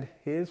defend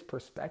his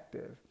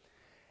perspective.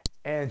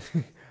 And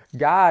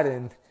God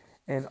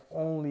and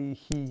only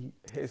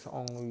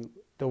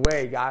the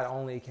way God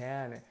only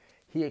can.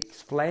 He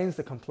explains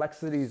the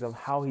complexities of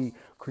how he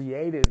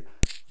created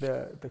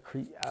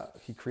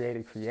he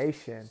created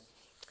creation,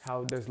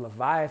 how there's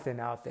Leviathan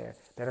out there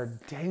that are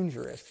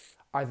dangerous.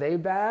 Are they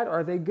bad or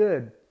are they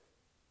good?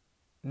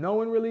 No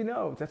one really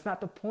knows. That's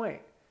not the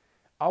point.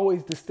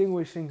 Always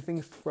distinguishing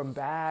things from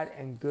bad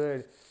and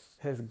good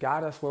has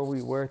got us where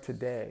we were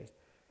today.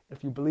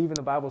 If you believe in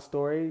the Bible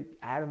story,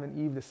 Adam and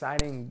Eve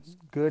deciding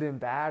good and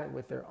bad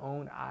with their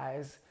own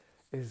eyes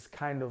is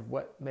kind of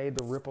what made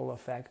the ripple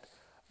effect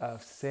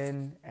of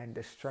sin and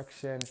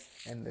destruction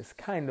and this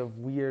kind of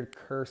weird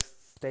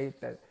cursed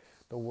state that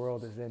the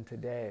world is in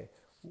today.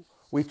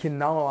 We can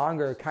no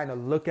longer kind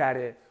of look at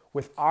it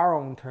with our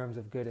own terms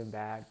of good and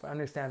bad, but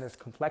understand there's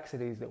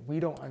complexities that we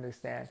don't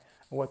understand.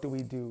 And what do?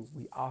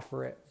 We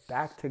offer it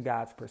back to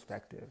God's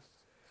perspective.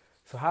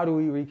 So how do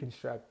we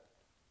reconstruct?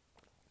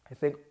 I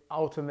think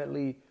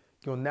ultimately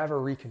you'll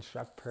never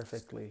reconstruct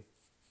perfectly.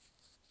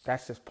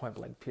 That's just point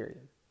blank,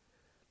 period.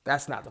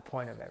 That's not the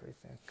point of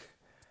everything.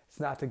 It's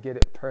not to get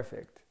it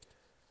perfect,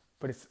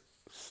 but it's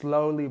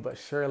slowly but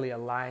surely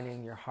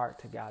aligning your heart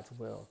to God's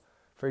will.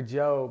 For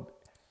Job,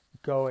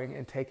 going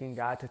and taking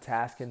God to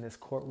task in this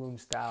courtroom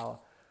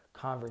style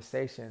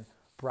conversation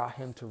brought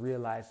him to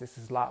realize this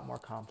is a lot more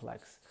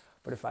complex.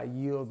 But if I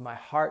yield my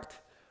heart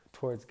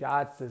towards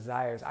God's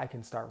desires, I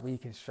can start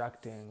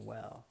reconstructing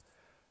well.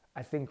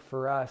 I think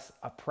for us,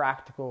 a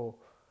practical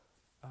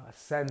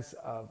sense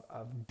of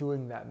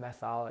doing that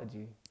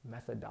methodology,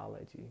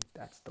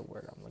 that's the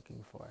word I'm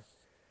looking for,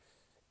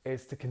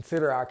 is to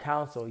consider our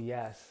counsel,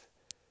 yes.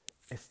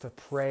 It's to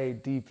pray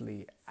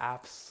deeply,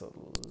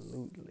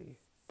 absolutely.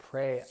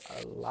 Pray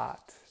a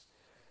lot.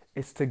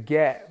 It's to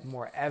get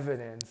more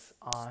evidence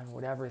on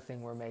whatever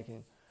thing we're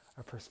making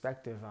a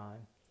perspective on.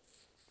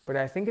 But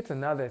I think it's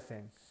another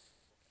thing.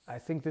 I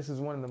think this is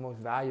one of the most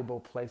valuable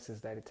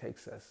places that it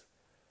takes us.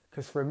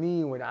 Because for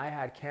me, when I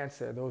had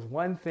cancer, there was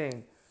one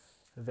thing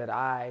that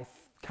I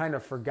kind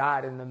of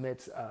forgot in the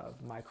midst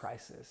of my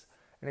crisis.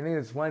 And I think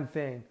it's one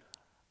thing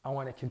I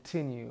want to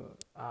continue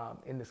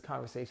in this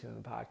conversation in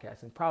the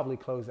podcast and probably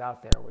close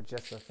out there with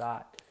just a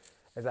thought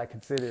as I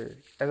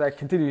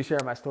continue to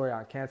share my story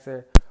on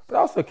cancer, but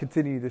also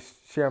continue to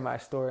share my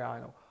story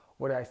on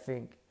what I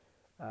think,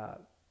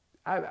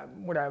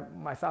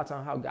 my thoughts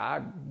on how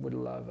God would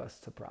love us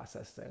to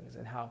process things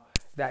and how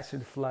that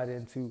should flood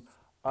into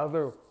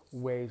other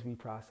ways we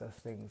process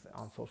things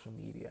on social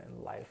media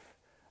and life,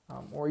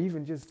 or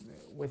even just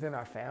within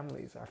our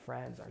families, our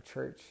friends, our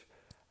church,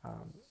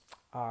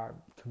 our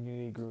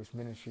community groups,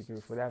 ministry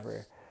groups,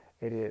 whatever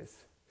it is.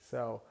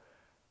 So,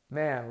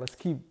 man, let's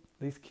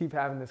keep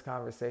having this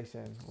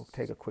conversation. We'll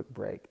take a quick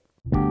break.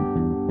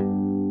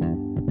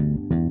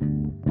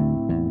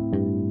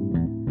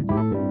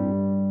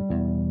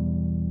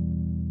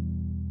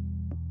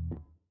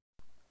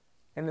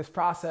 In this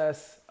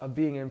process of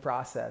being in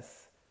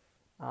process,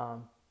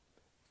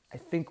 I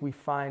think we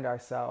find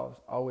ourselves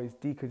always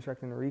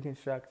deconstructing and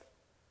reconstruct.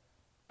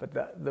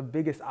 But the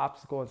biggest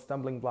obstacle and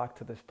stumbling block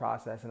to this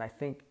process, and I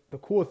think the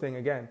cool thing,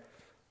 again,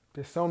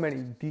 there's so many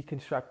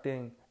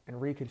deconstructing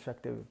and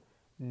reconstructive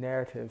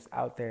narratives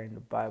out there in the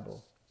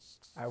Bible.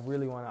 I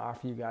really want to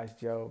offer you guys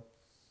Job,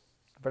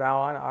 but I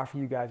want to offer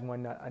you guys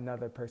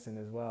another person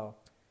as well.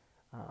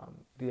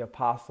 The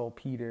Apostle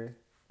Peter,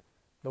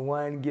 the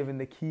one given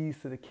the keys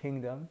to the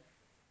kingdom.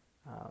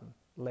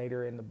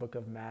 Later in the book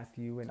of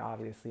Matthew and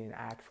obviously in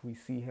Acts, we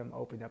see him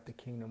open up the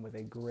kingdom with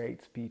a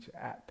great speech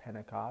at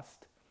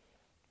Pentecost.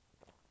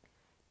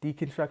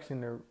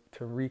 deconstruction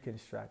to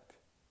reconstruct.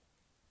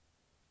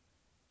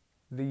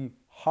 The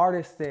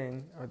hardest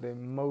thing, or the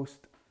most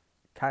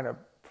kind of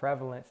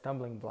prevalent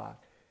stumbling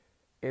block,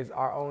 is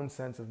our own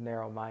sense of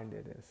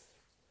narrow-mindedness,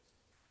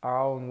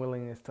 our own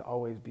willingness to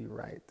always be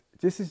right.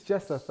 This is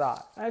just a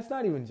thought. And it's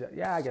not even just,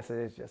 I guess it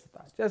is just a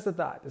thought. Just a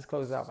thought. This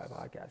closes out my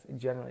podcast. It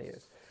generally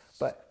is.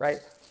 But, right,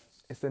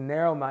 it's the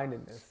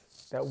narrow-mindedness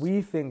that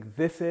we think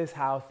this is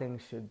how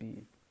things should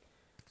be.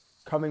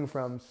 Coming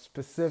from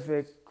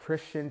specific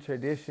Christian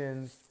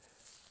traditions,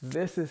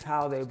 this is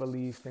how they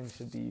believe things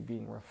should be,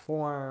 being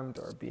Reformed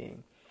or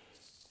being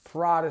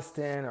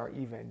Protestant or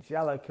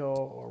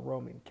Evangelical or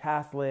Roman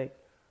Catholic,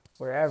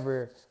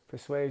 wherever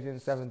persuasion,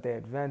 Seventh-day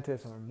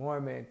Adventist or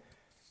Mormon.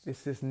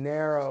 It's this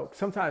narrow,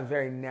 sometimes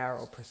very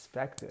narrow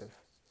perspective.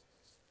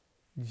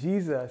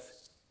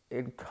 Jesus,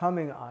 in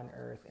coming on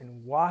earth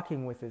and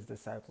walking with his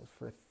disciples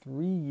for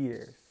 3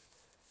 years,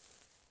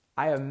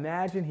 I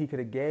imagine he could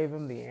have gave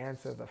them the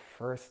answer the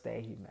first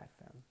day he met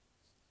them.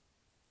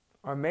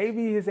 Or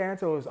maybe his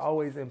answer was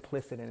always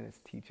implicit in his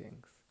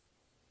teachings.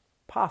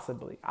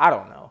 Possibly. I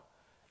don't know.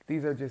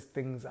 These are just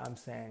things I'm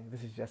saying.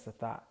 This is just a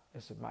thought.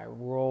 This is my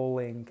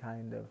rolling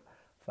kind of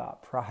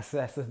thought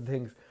process of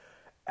things.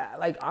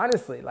 Like,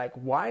 honestly, like,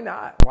 why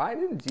not? Why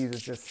didn't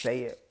Jesus just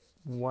say it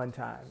one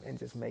time and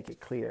just make it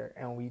clear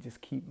and we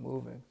just keep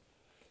moving?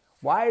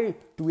 Why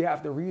do we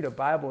have to read a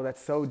Bible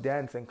that's so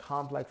dense and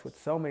complex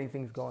with so many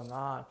things going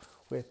on,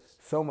 with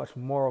so much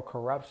moral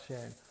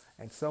corruption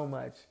and so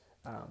much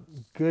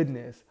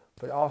goodness,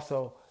 but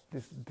also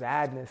this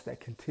badness that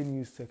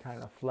continues to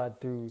kind of flood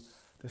through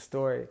the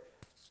story?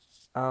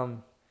 I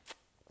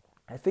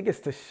think it's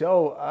to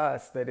show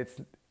us that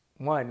it's,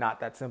 one, not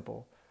that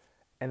simple,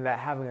 and that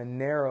having a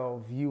narrow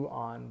view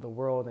on the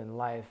world and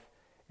life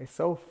is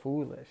so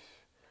foolish.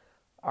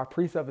 Our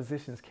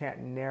presuppositions can't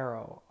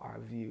narrow our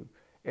view.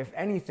 If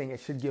anything, it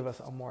should give us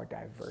a more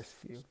diverse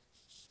view.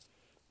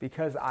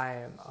 Because I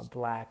am a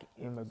Black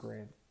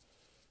immigrant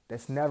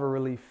that's never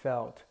really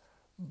felt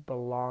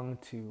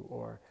belonged to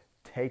or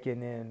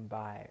taken in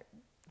by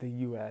the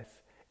U.S.,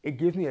 it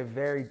gives me a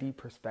very deep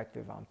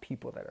perspective on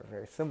people that are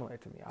very similar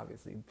to me.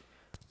 Obviously,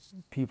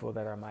 people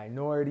that are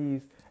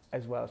minorities,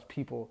 as well as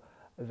people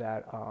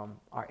that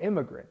are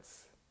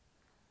immigrants.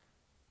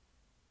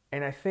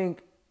 And I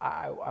think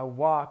I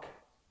walk,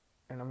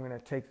 and I'm going to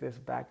take this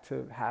back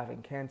to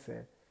having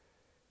cancer.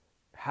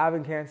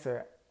 Having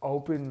cancer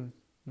opened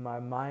my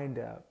mind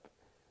up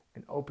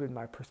and opened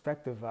my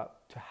perspective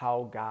up to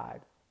how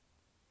God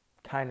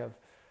kind of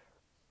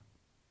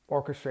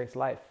orchestrates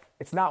life.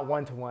 It's not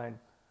one-to-one.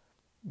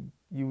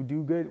 You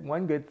do good,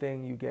 one good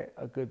thing, you get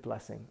a good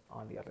blessing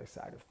on the other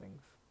side of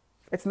things.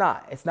 It's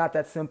not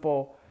that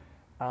simple.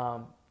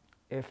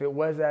 If it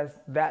was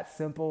that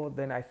simple,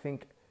 then I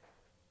think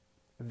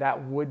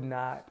that would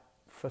not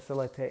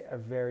facilitate a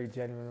very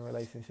genuine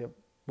relationship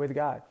with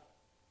God.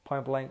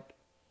 Point blank.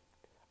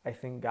 I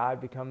think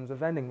God becomes a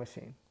vending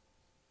machine.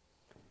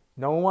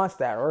 No one wants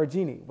that, or a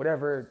genie,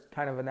 whatever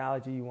kind of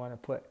analogy you want to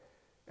put.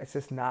 It's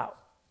just not,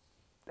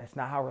 that's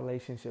not how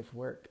relationships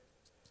work.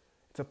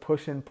 It's a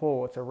push and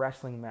pull. It's a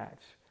wrestling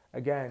match.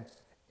 Again,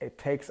 it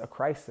takes a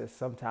crisis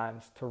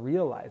sometimes to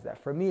realize that.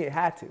 For me, it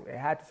had to. It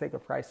had to take a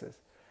crisis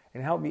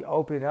and help me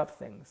open up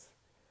things.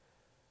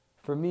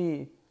 For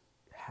me,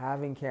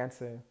 having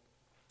cancer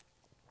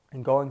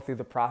and going through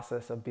the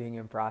process of being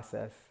in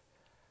process,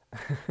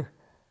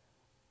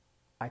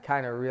 I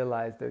kind of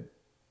realized that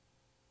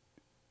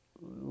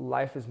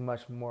life is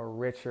much more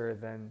richer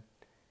than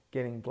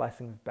getting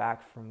blessings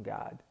back from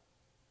God.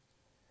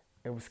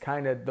 It was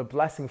kind of, the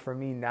blessing for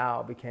me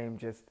now became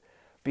just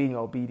being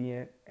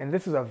obedient. And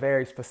this is a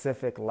very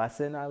specific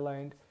lesson I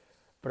learned,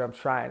 but I'm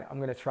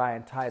going to try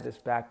and tie this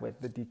back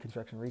with the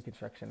deconstruction,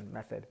 reconstruction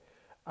method,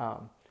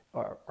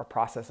 or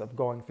process of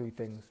going through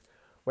things.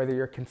 Whether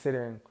you're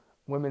considering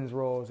women's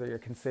roles, or you're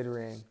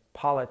considering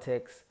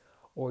politics,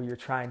 or you're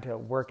trying to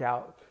work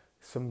out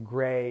some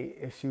gray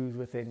issues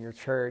within your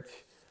church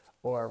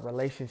or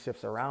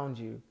relationships around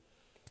you.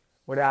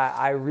 What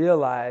I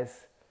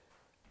realize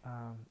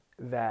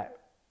that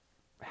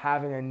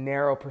having a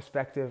narrow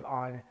perspective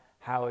on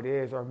how it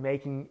is, or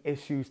making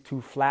issues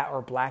too flat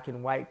or black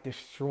and white,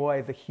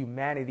 destroy the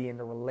humanity and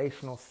the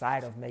relational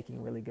side of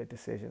making really good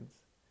decisions.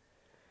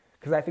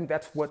 Because I think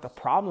that's what the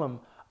problem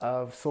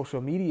of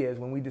social media is.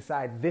 When we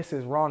decide this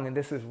is wrong and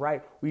this is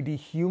right, we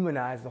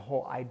dehumanize the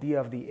whole idea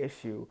of the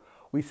issue.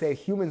 We say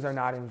humans are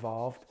not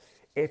involved.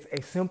 It's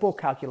a simple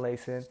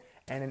calculation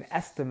and an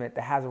estimate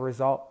that has a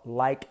result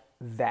like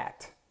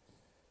that.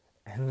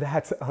 And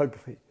that's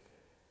ugly.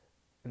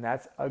 And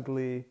that's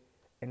ugly,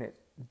 and it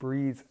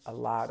breeds a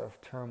lot of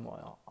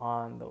turmoil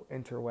on the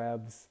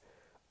interwebs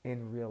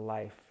in real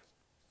life.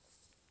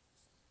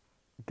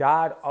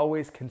 God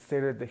always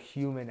considered the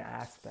human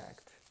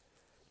aspect.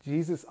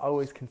 Jesus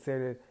always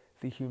considered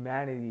the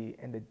humanity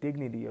and the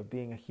dignity of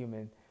being a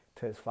human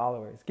to his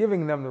followers.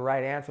 Giving them the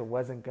right answer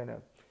wasn't going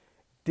to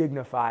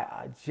dignify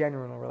a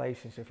genuine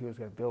relationship he was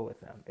going to build with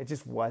them. It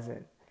just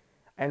wasn't.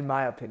 In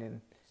my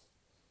opinion,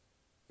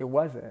 it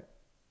wasn't.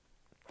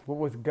 what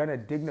was going to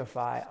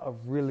dignify a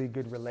really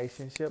good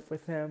relationship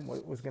with him,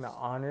 what was going to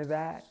honor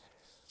that,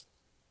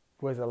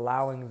 was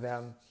allowing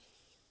them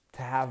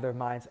to have their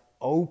minds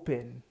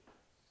open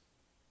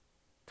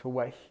to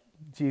what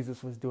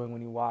Jesus was doing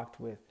when he walked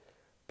with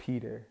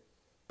Peter.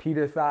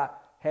 Peter thought,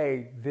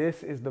 hey,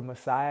 this is the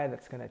Messiah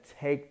that's going to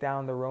take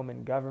down the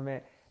Roman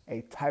government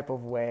a type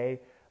of way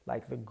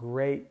like the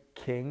great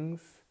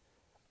kings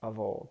of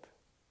old.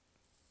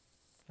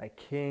 Like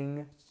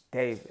King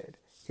David.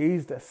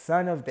 He's the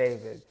son of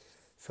David.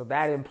 So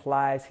that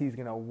implies he's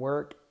going to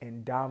work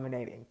and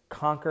dominate and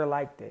conquer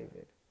like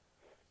David.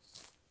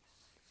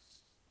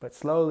 But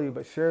slowly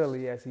but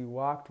surely, as he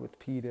walked with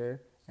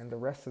Peter and the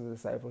rest of the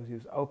disciples, he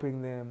was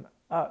opening them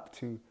up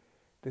to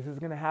this is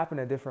going to happen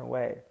a different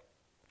way.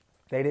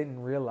 They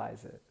didn't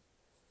realize it.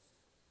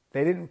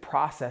 They didn't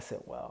process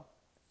it well.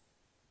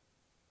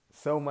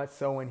 So much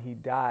so when he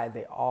died,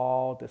 they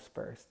all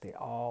dispersed. They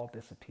all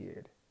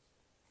disappeared.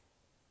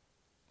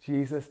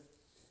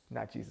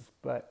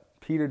 But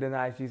Peter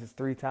denies Jesus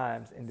 3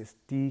 times in this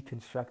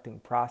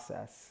deconstructing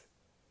process.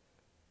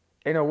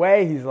 In a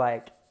way, he's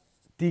like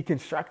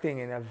deconstructing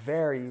in a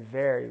very,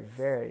 very,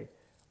 very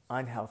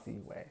unhealthy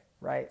way,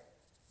 right?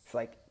 It's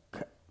like,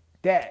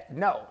 dead,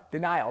 no,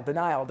 denial,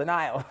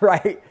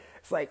 right?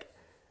 It's like,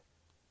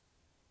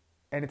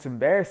 and it's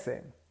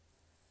embarrassing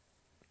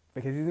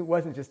because he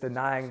wasn't just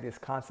denying this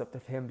concept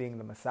of him being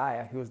the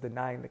Messiah. He was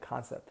denying the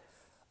concept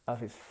of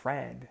his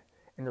friend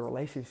and the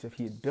relationship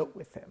he had built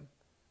with him.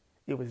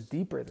 It was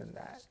deeper than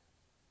that.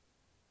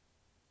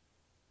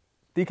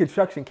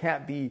 Deconstruction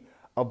can't be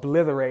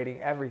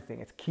obliterating everything.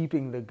 It's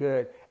keeping the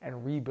good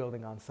and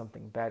rebuilding on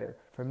something better.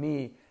 For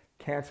me,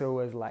 cancer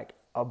was like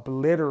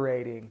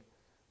obliterating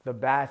the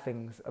bad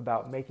things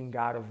about making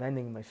God a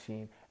vending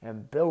machine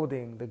and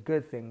building the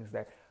good things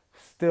that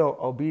still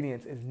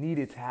obedience is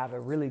needed to have a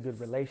really good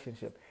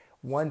relationship.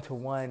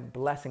 One-to-one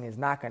blessing is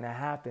not going to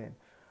happen,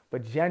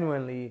 but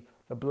genuinely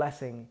the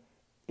blessing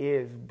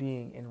is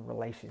being in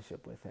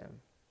relationship with him.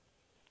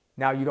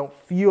 Now, you don't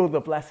feel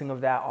the blessing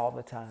of that all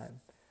the time,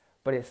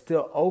 but it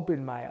still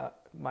opened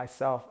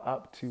myself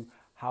up to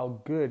how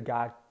good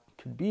God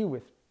could be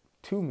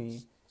to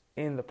me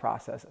in the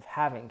process of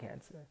having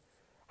cancer.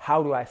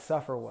 How do I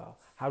suffer well?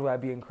 How do I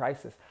be in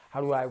crisis? How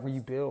do I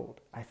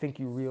rebuild? I think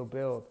you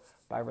rebuild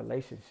by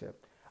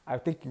relationship. I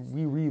think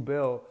we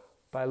rebuild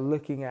by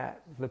looking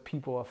at the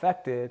people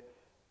affected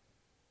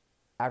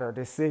at our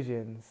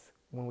decisions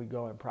when we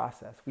go and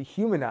process. We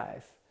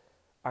humanize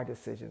our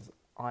decisions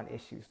on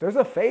issues. There's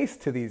a face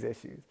to these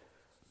issues.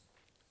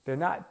 They're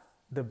not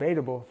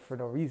debatable for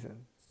no reason.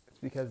 It's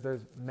because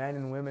there's men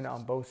and women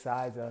on both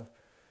sides of,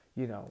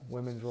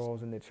 women's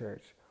roles in the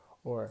church,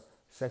 or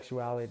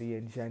sexuality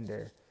and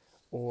gender,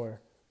 or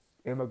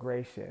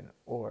immigration,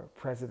 or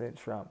President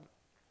Trump.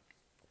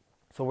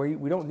 So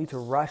we don't need to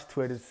rush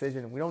to a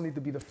decision. We don't need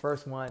to be the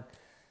first one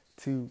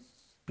to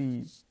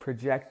be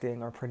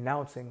projecting or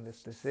pronouncing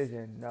this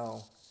decision.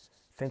 No.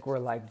 Think we're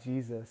like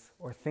Jesus,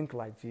 or think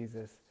like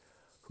Jesus,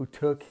 who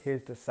took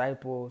his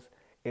disciples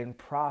in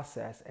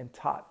process and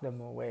taught them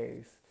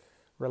ways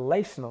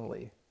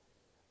relationally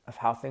of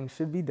how things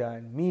should be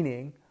done,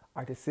 meaning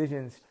our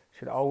decisions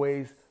should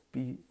always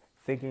be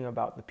thinking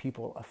about the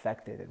people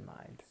affected in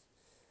mind.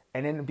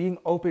 And then being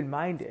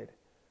open-minded,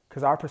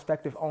 because our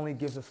perspective only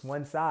gives us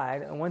one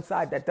side, and one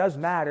side that does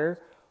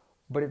matter,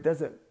 but it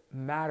doesn't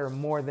matter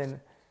more than,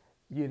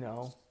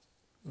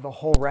 the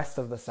whole rest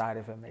of the side,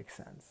 if it makes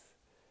sense.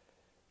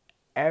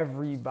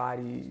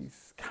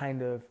 Everybody's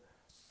kind of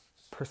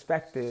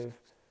perspective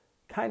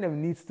kind of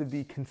needs to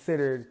be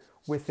considered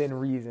within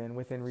reason.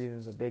 Within reason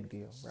is a big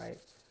deal, right?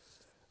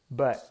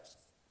 But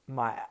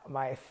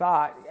my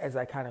thought as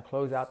I kind of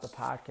close out the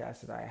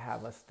podcast that I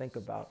have us think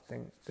about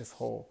this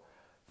whole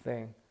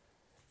thing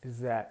is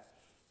that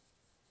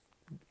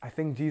I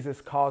think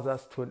Jesus calls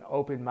us to an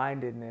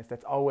open-mindedness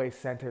that's always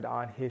centered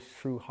on his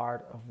true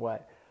heart of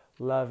what?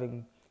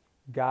 Loving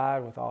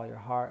God with all your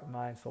heart,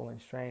 mind, soul,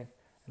 and strength,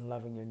 and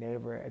loving your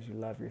neighbor as you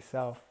love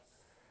yourself,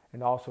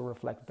 and also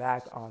reflect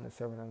back on the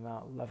Sermon on the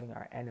Mount, loving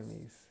our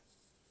enemies.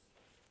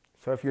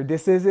 So if your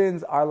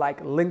decisions are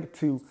like linked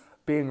to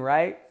being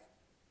right,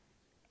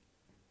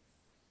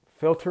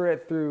 filter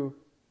it through,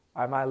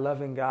 am I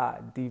loving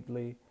God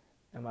deeply?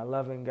 Am I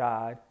loving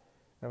God?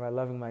 Am I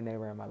loving my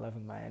neighbor? Am I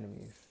loving my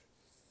enemies?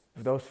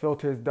 If those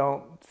filters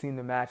don't seem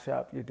to match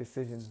up, your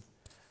decisions,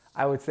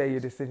 I would say your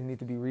decision needs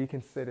to be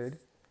reconsidered,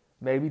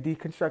 maybe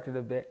deconstructed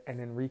a bit, and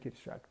then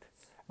reconstruct.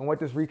 And what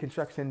does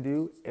reconstruction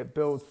do? It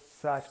builds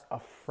such a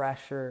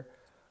fresher,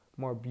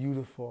 more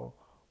beautiful,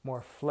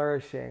 more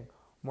flourishing,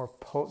 more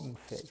potent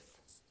faith.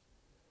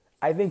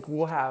 I think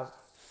we'll have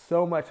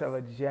so much of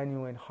a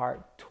genuine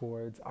heart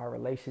towards our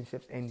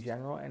relationships in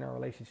general and our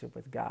relationship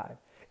with God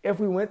if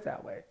we went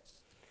that way.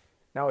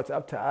 Now it's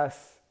up to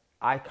us.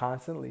 I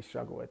constantly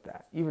struggle with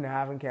that. Even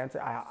having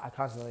cancer, I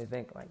constantly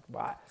think like,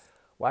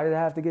 why did I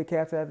have to get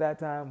cancer at that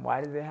time? Why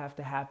did it have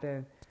to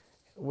happen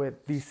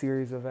with these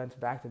series of events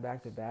back to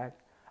back to back?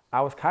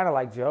 I was kind of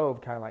like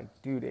Job, kind of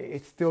like, dude,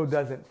 it still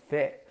doesn't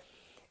fit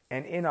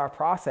And in our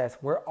process,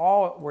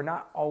 we're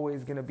not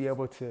always going to be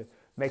able to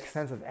make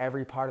sense of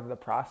every part of the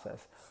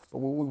process. But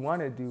what we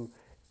want to do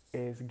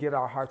is get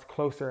our hearts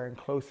closer and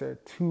closer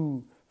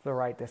to the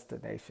right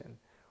destination,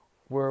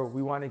 where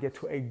we want to get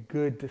to a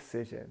good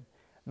decision.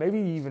 Maybe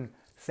even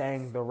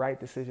saying the right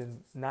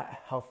decision, not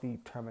healthy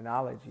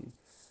terminology.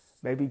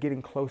 Maybe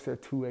getting closer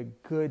to a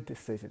good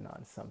decision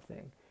on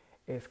something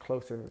is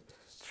closer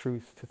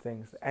truth to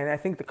things. And I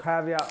think the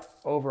caveat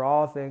over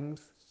all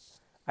things,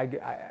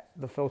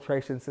 the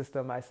filtration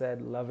system, I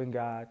said loving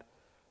God,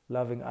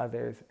 loving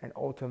others, and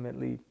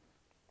ultimately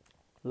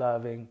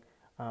loving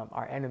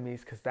our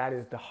enemies, because that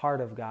is the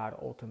heart of God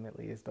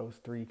ultimately, is those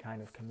three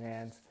kind of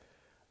commands.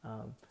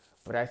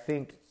 But I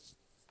think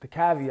the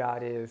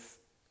caveat is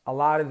a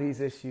lot of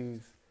these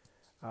issues,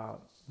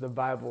 the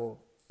Bible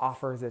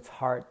offers its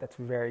heart that's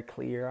very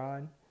clear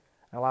on.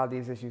 And a lot of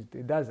these issues,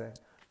 it doesn't.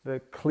 The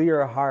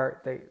clear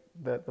heart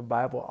that the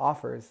Bible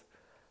offers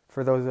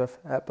for those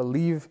that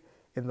believe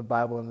in the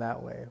Bible in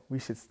that way, we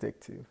should stick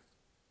to.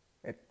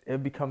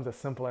 It becomes a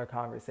simpler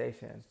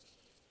conversation.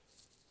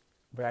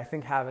 But I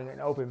think having an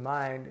open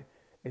mind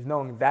is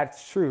knowing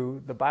that's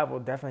true. The Bible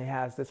definitely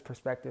has this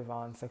perspective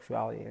on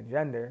sexuality and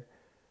gender,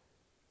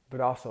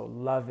 but also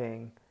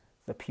loving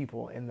the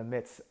people in the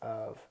midst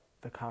of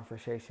the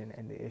conversation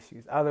and the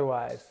issues.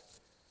 Otherwise,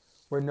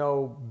 we're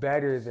no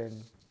better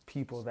than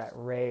people that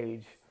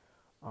rage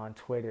on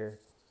Twitter,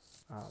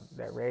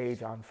 that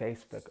rage on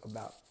Facebook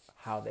about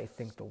how they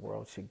think the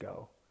world should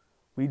go.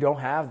 We don't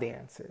have the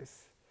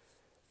answers.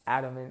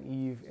 Adam and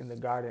Eve in the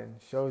garden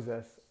shows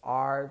us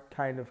our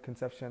kind of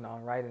conception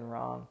on right and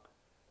wrong.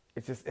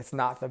 It's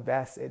not the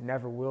best. It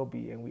never will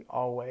be. And we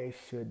always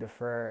should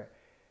defer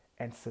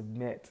and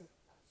submit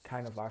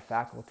kind of our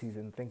faculties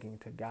and thinking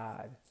to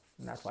God.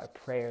 And that's why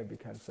prayer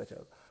becomes such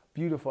a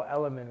beautiful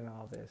element in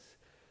all this.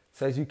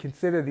 So as you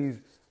consider these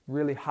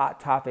really hot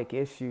topic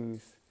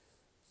issues,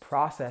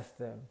 process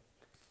them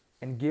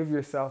and give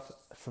yourself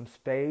some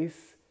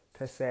space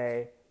to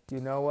say, you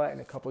know what, in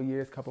a couple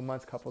years, couple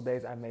months, couple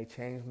days, I may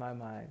change my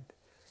mind.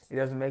 It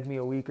doesn't make me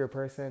a weaker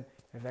person.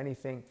 If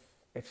anything,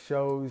 it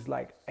shows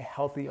like a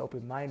healthy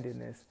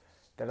open-mindedness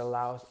that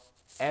allows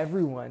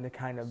everyone to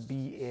kind of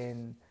be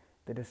in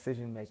the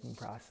decision-making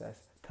process,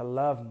 to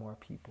love more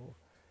people,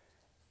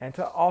 and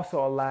to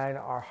also align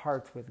our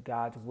hearts with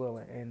God's will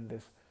in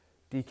this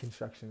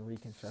deconstruction,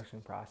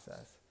 reconstruction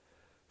process.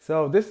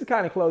 So this is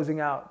kind of closing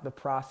out the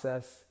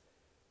process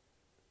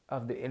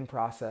of the In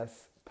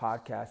Process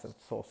podcast of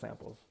Soul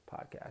Samples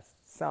podcast.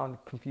 Sound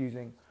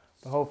confusing,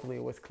 but hopefully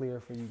it was clear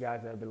for you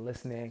guys that have been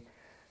listening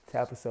to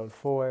episode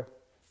 4.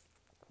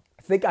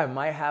 I think I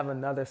might have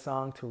another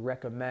song to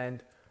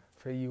recommend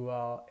for you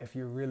all if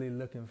you're really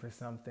looking for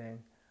something.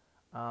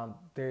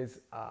 There's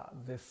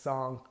this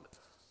song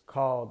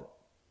called,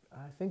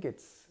 I think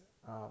it's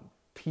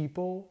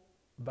People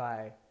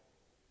by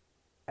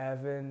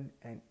Evan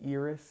and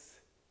Iris.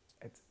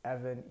 It's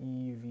Evan,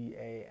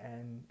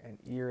 E-V-A-N, and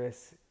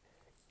Iris,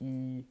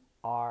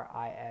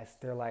 E-R-I-S.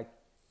 They're like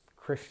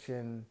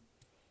Christian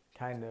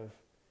kind of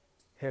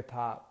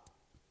hip-hop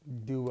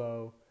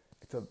duo.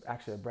 It's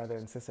actually a brother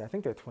and sister. I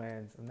think they're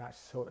twins. I'm not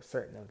so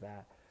certain of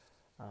that.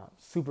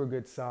 Super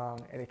good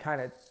song. And it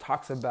kind of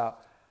talks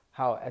about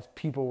how as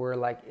people we're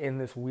like in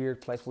this weird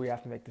place where we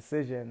have to make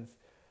decisions,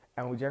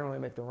 and we generally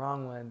make the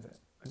wrong ones.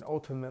 And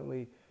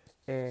ultimately,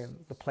 in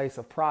the place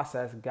of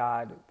process,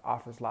 God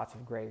offers lots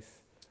of grace.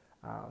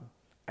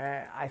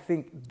 And I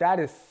think that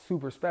is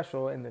super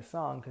special in this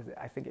song, because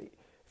I think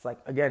it's like,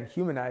 again,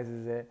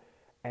 humanizes it,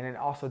 and it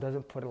also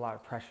doesn't put a lot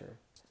of pressure.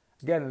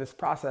 Again, in this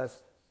process,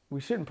 we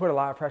shouldn't put a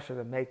lot of pressure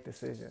to make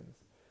decisions.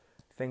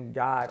 I think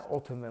God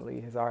ultimately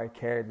has already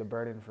carried the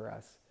burden for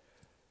us.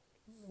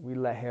 We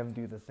let him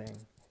do the thing.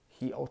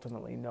 He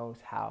ultimately knows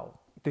how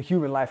the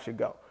human life should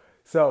go.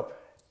 So,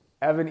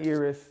 Evan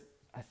Iris,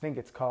 I think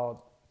it's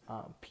called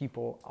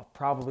People. I'll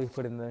probably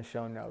put it in the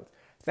show notes.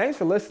 Thanks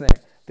for listening.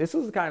 This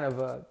was kind of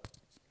a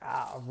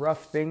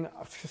rough thing. I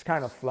was just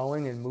kind of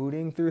flowing and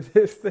mooting through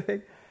this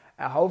thing.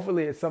 And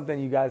hopefully it's something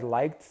you guys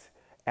liked.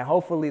 And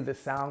hopefully the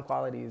sound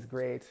quality is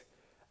great.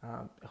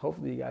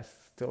 Hopefully you guys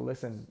still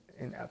listen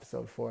in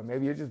episode 4.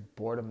 Maybe you're just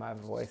bored of my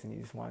voice and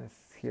you just want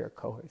to hear a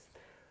co-host.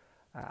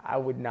 I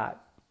would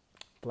not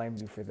blame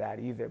you for that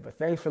either. But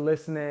thanks for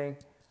listening.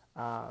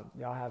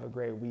 Y'all have a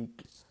great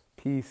week.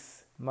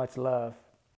 Peace. Much love.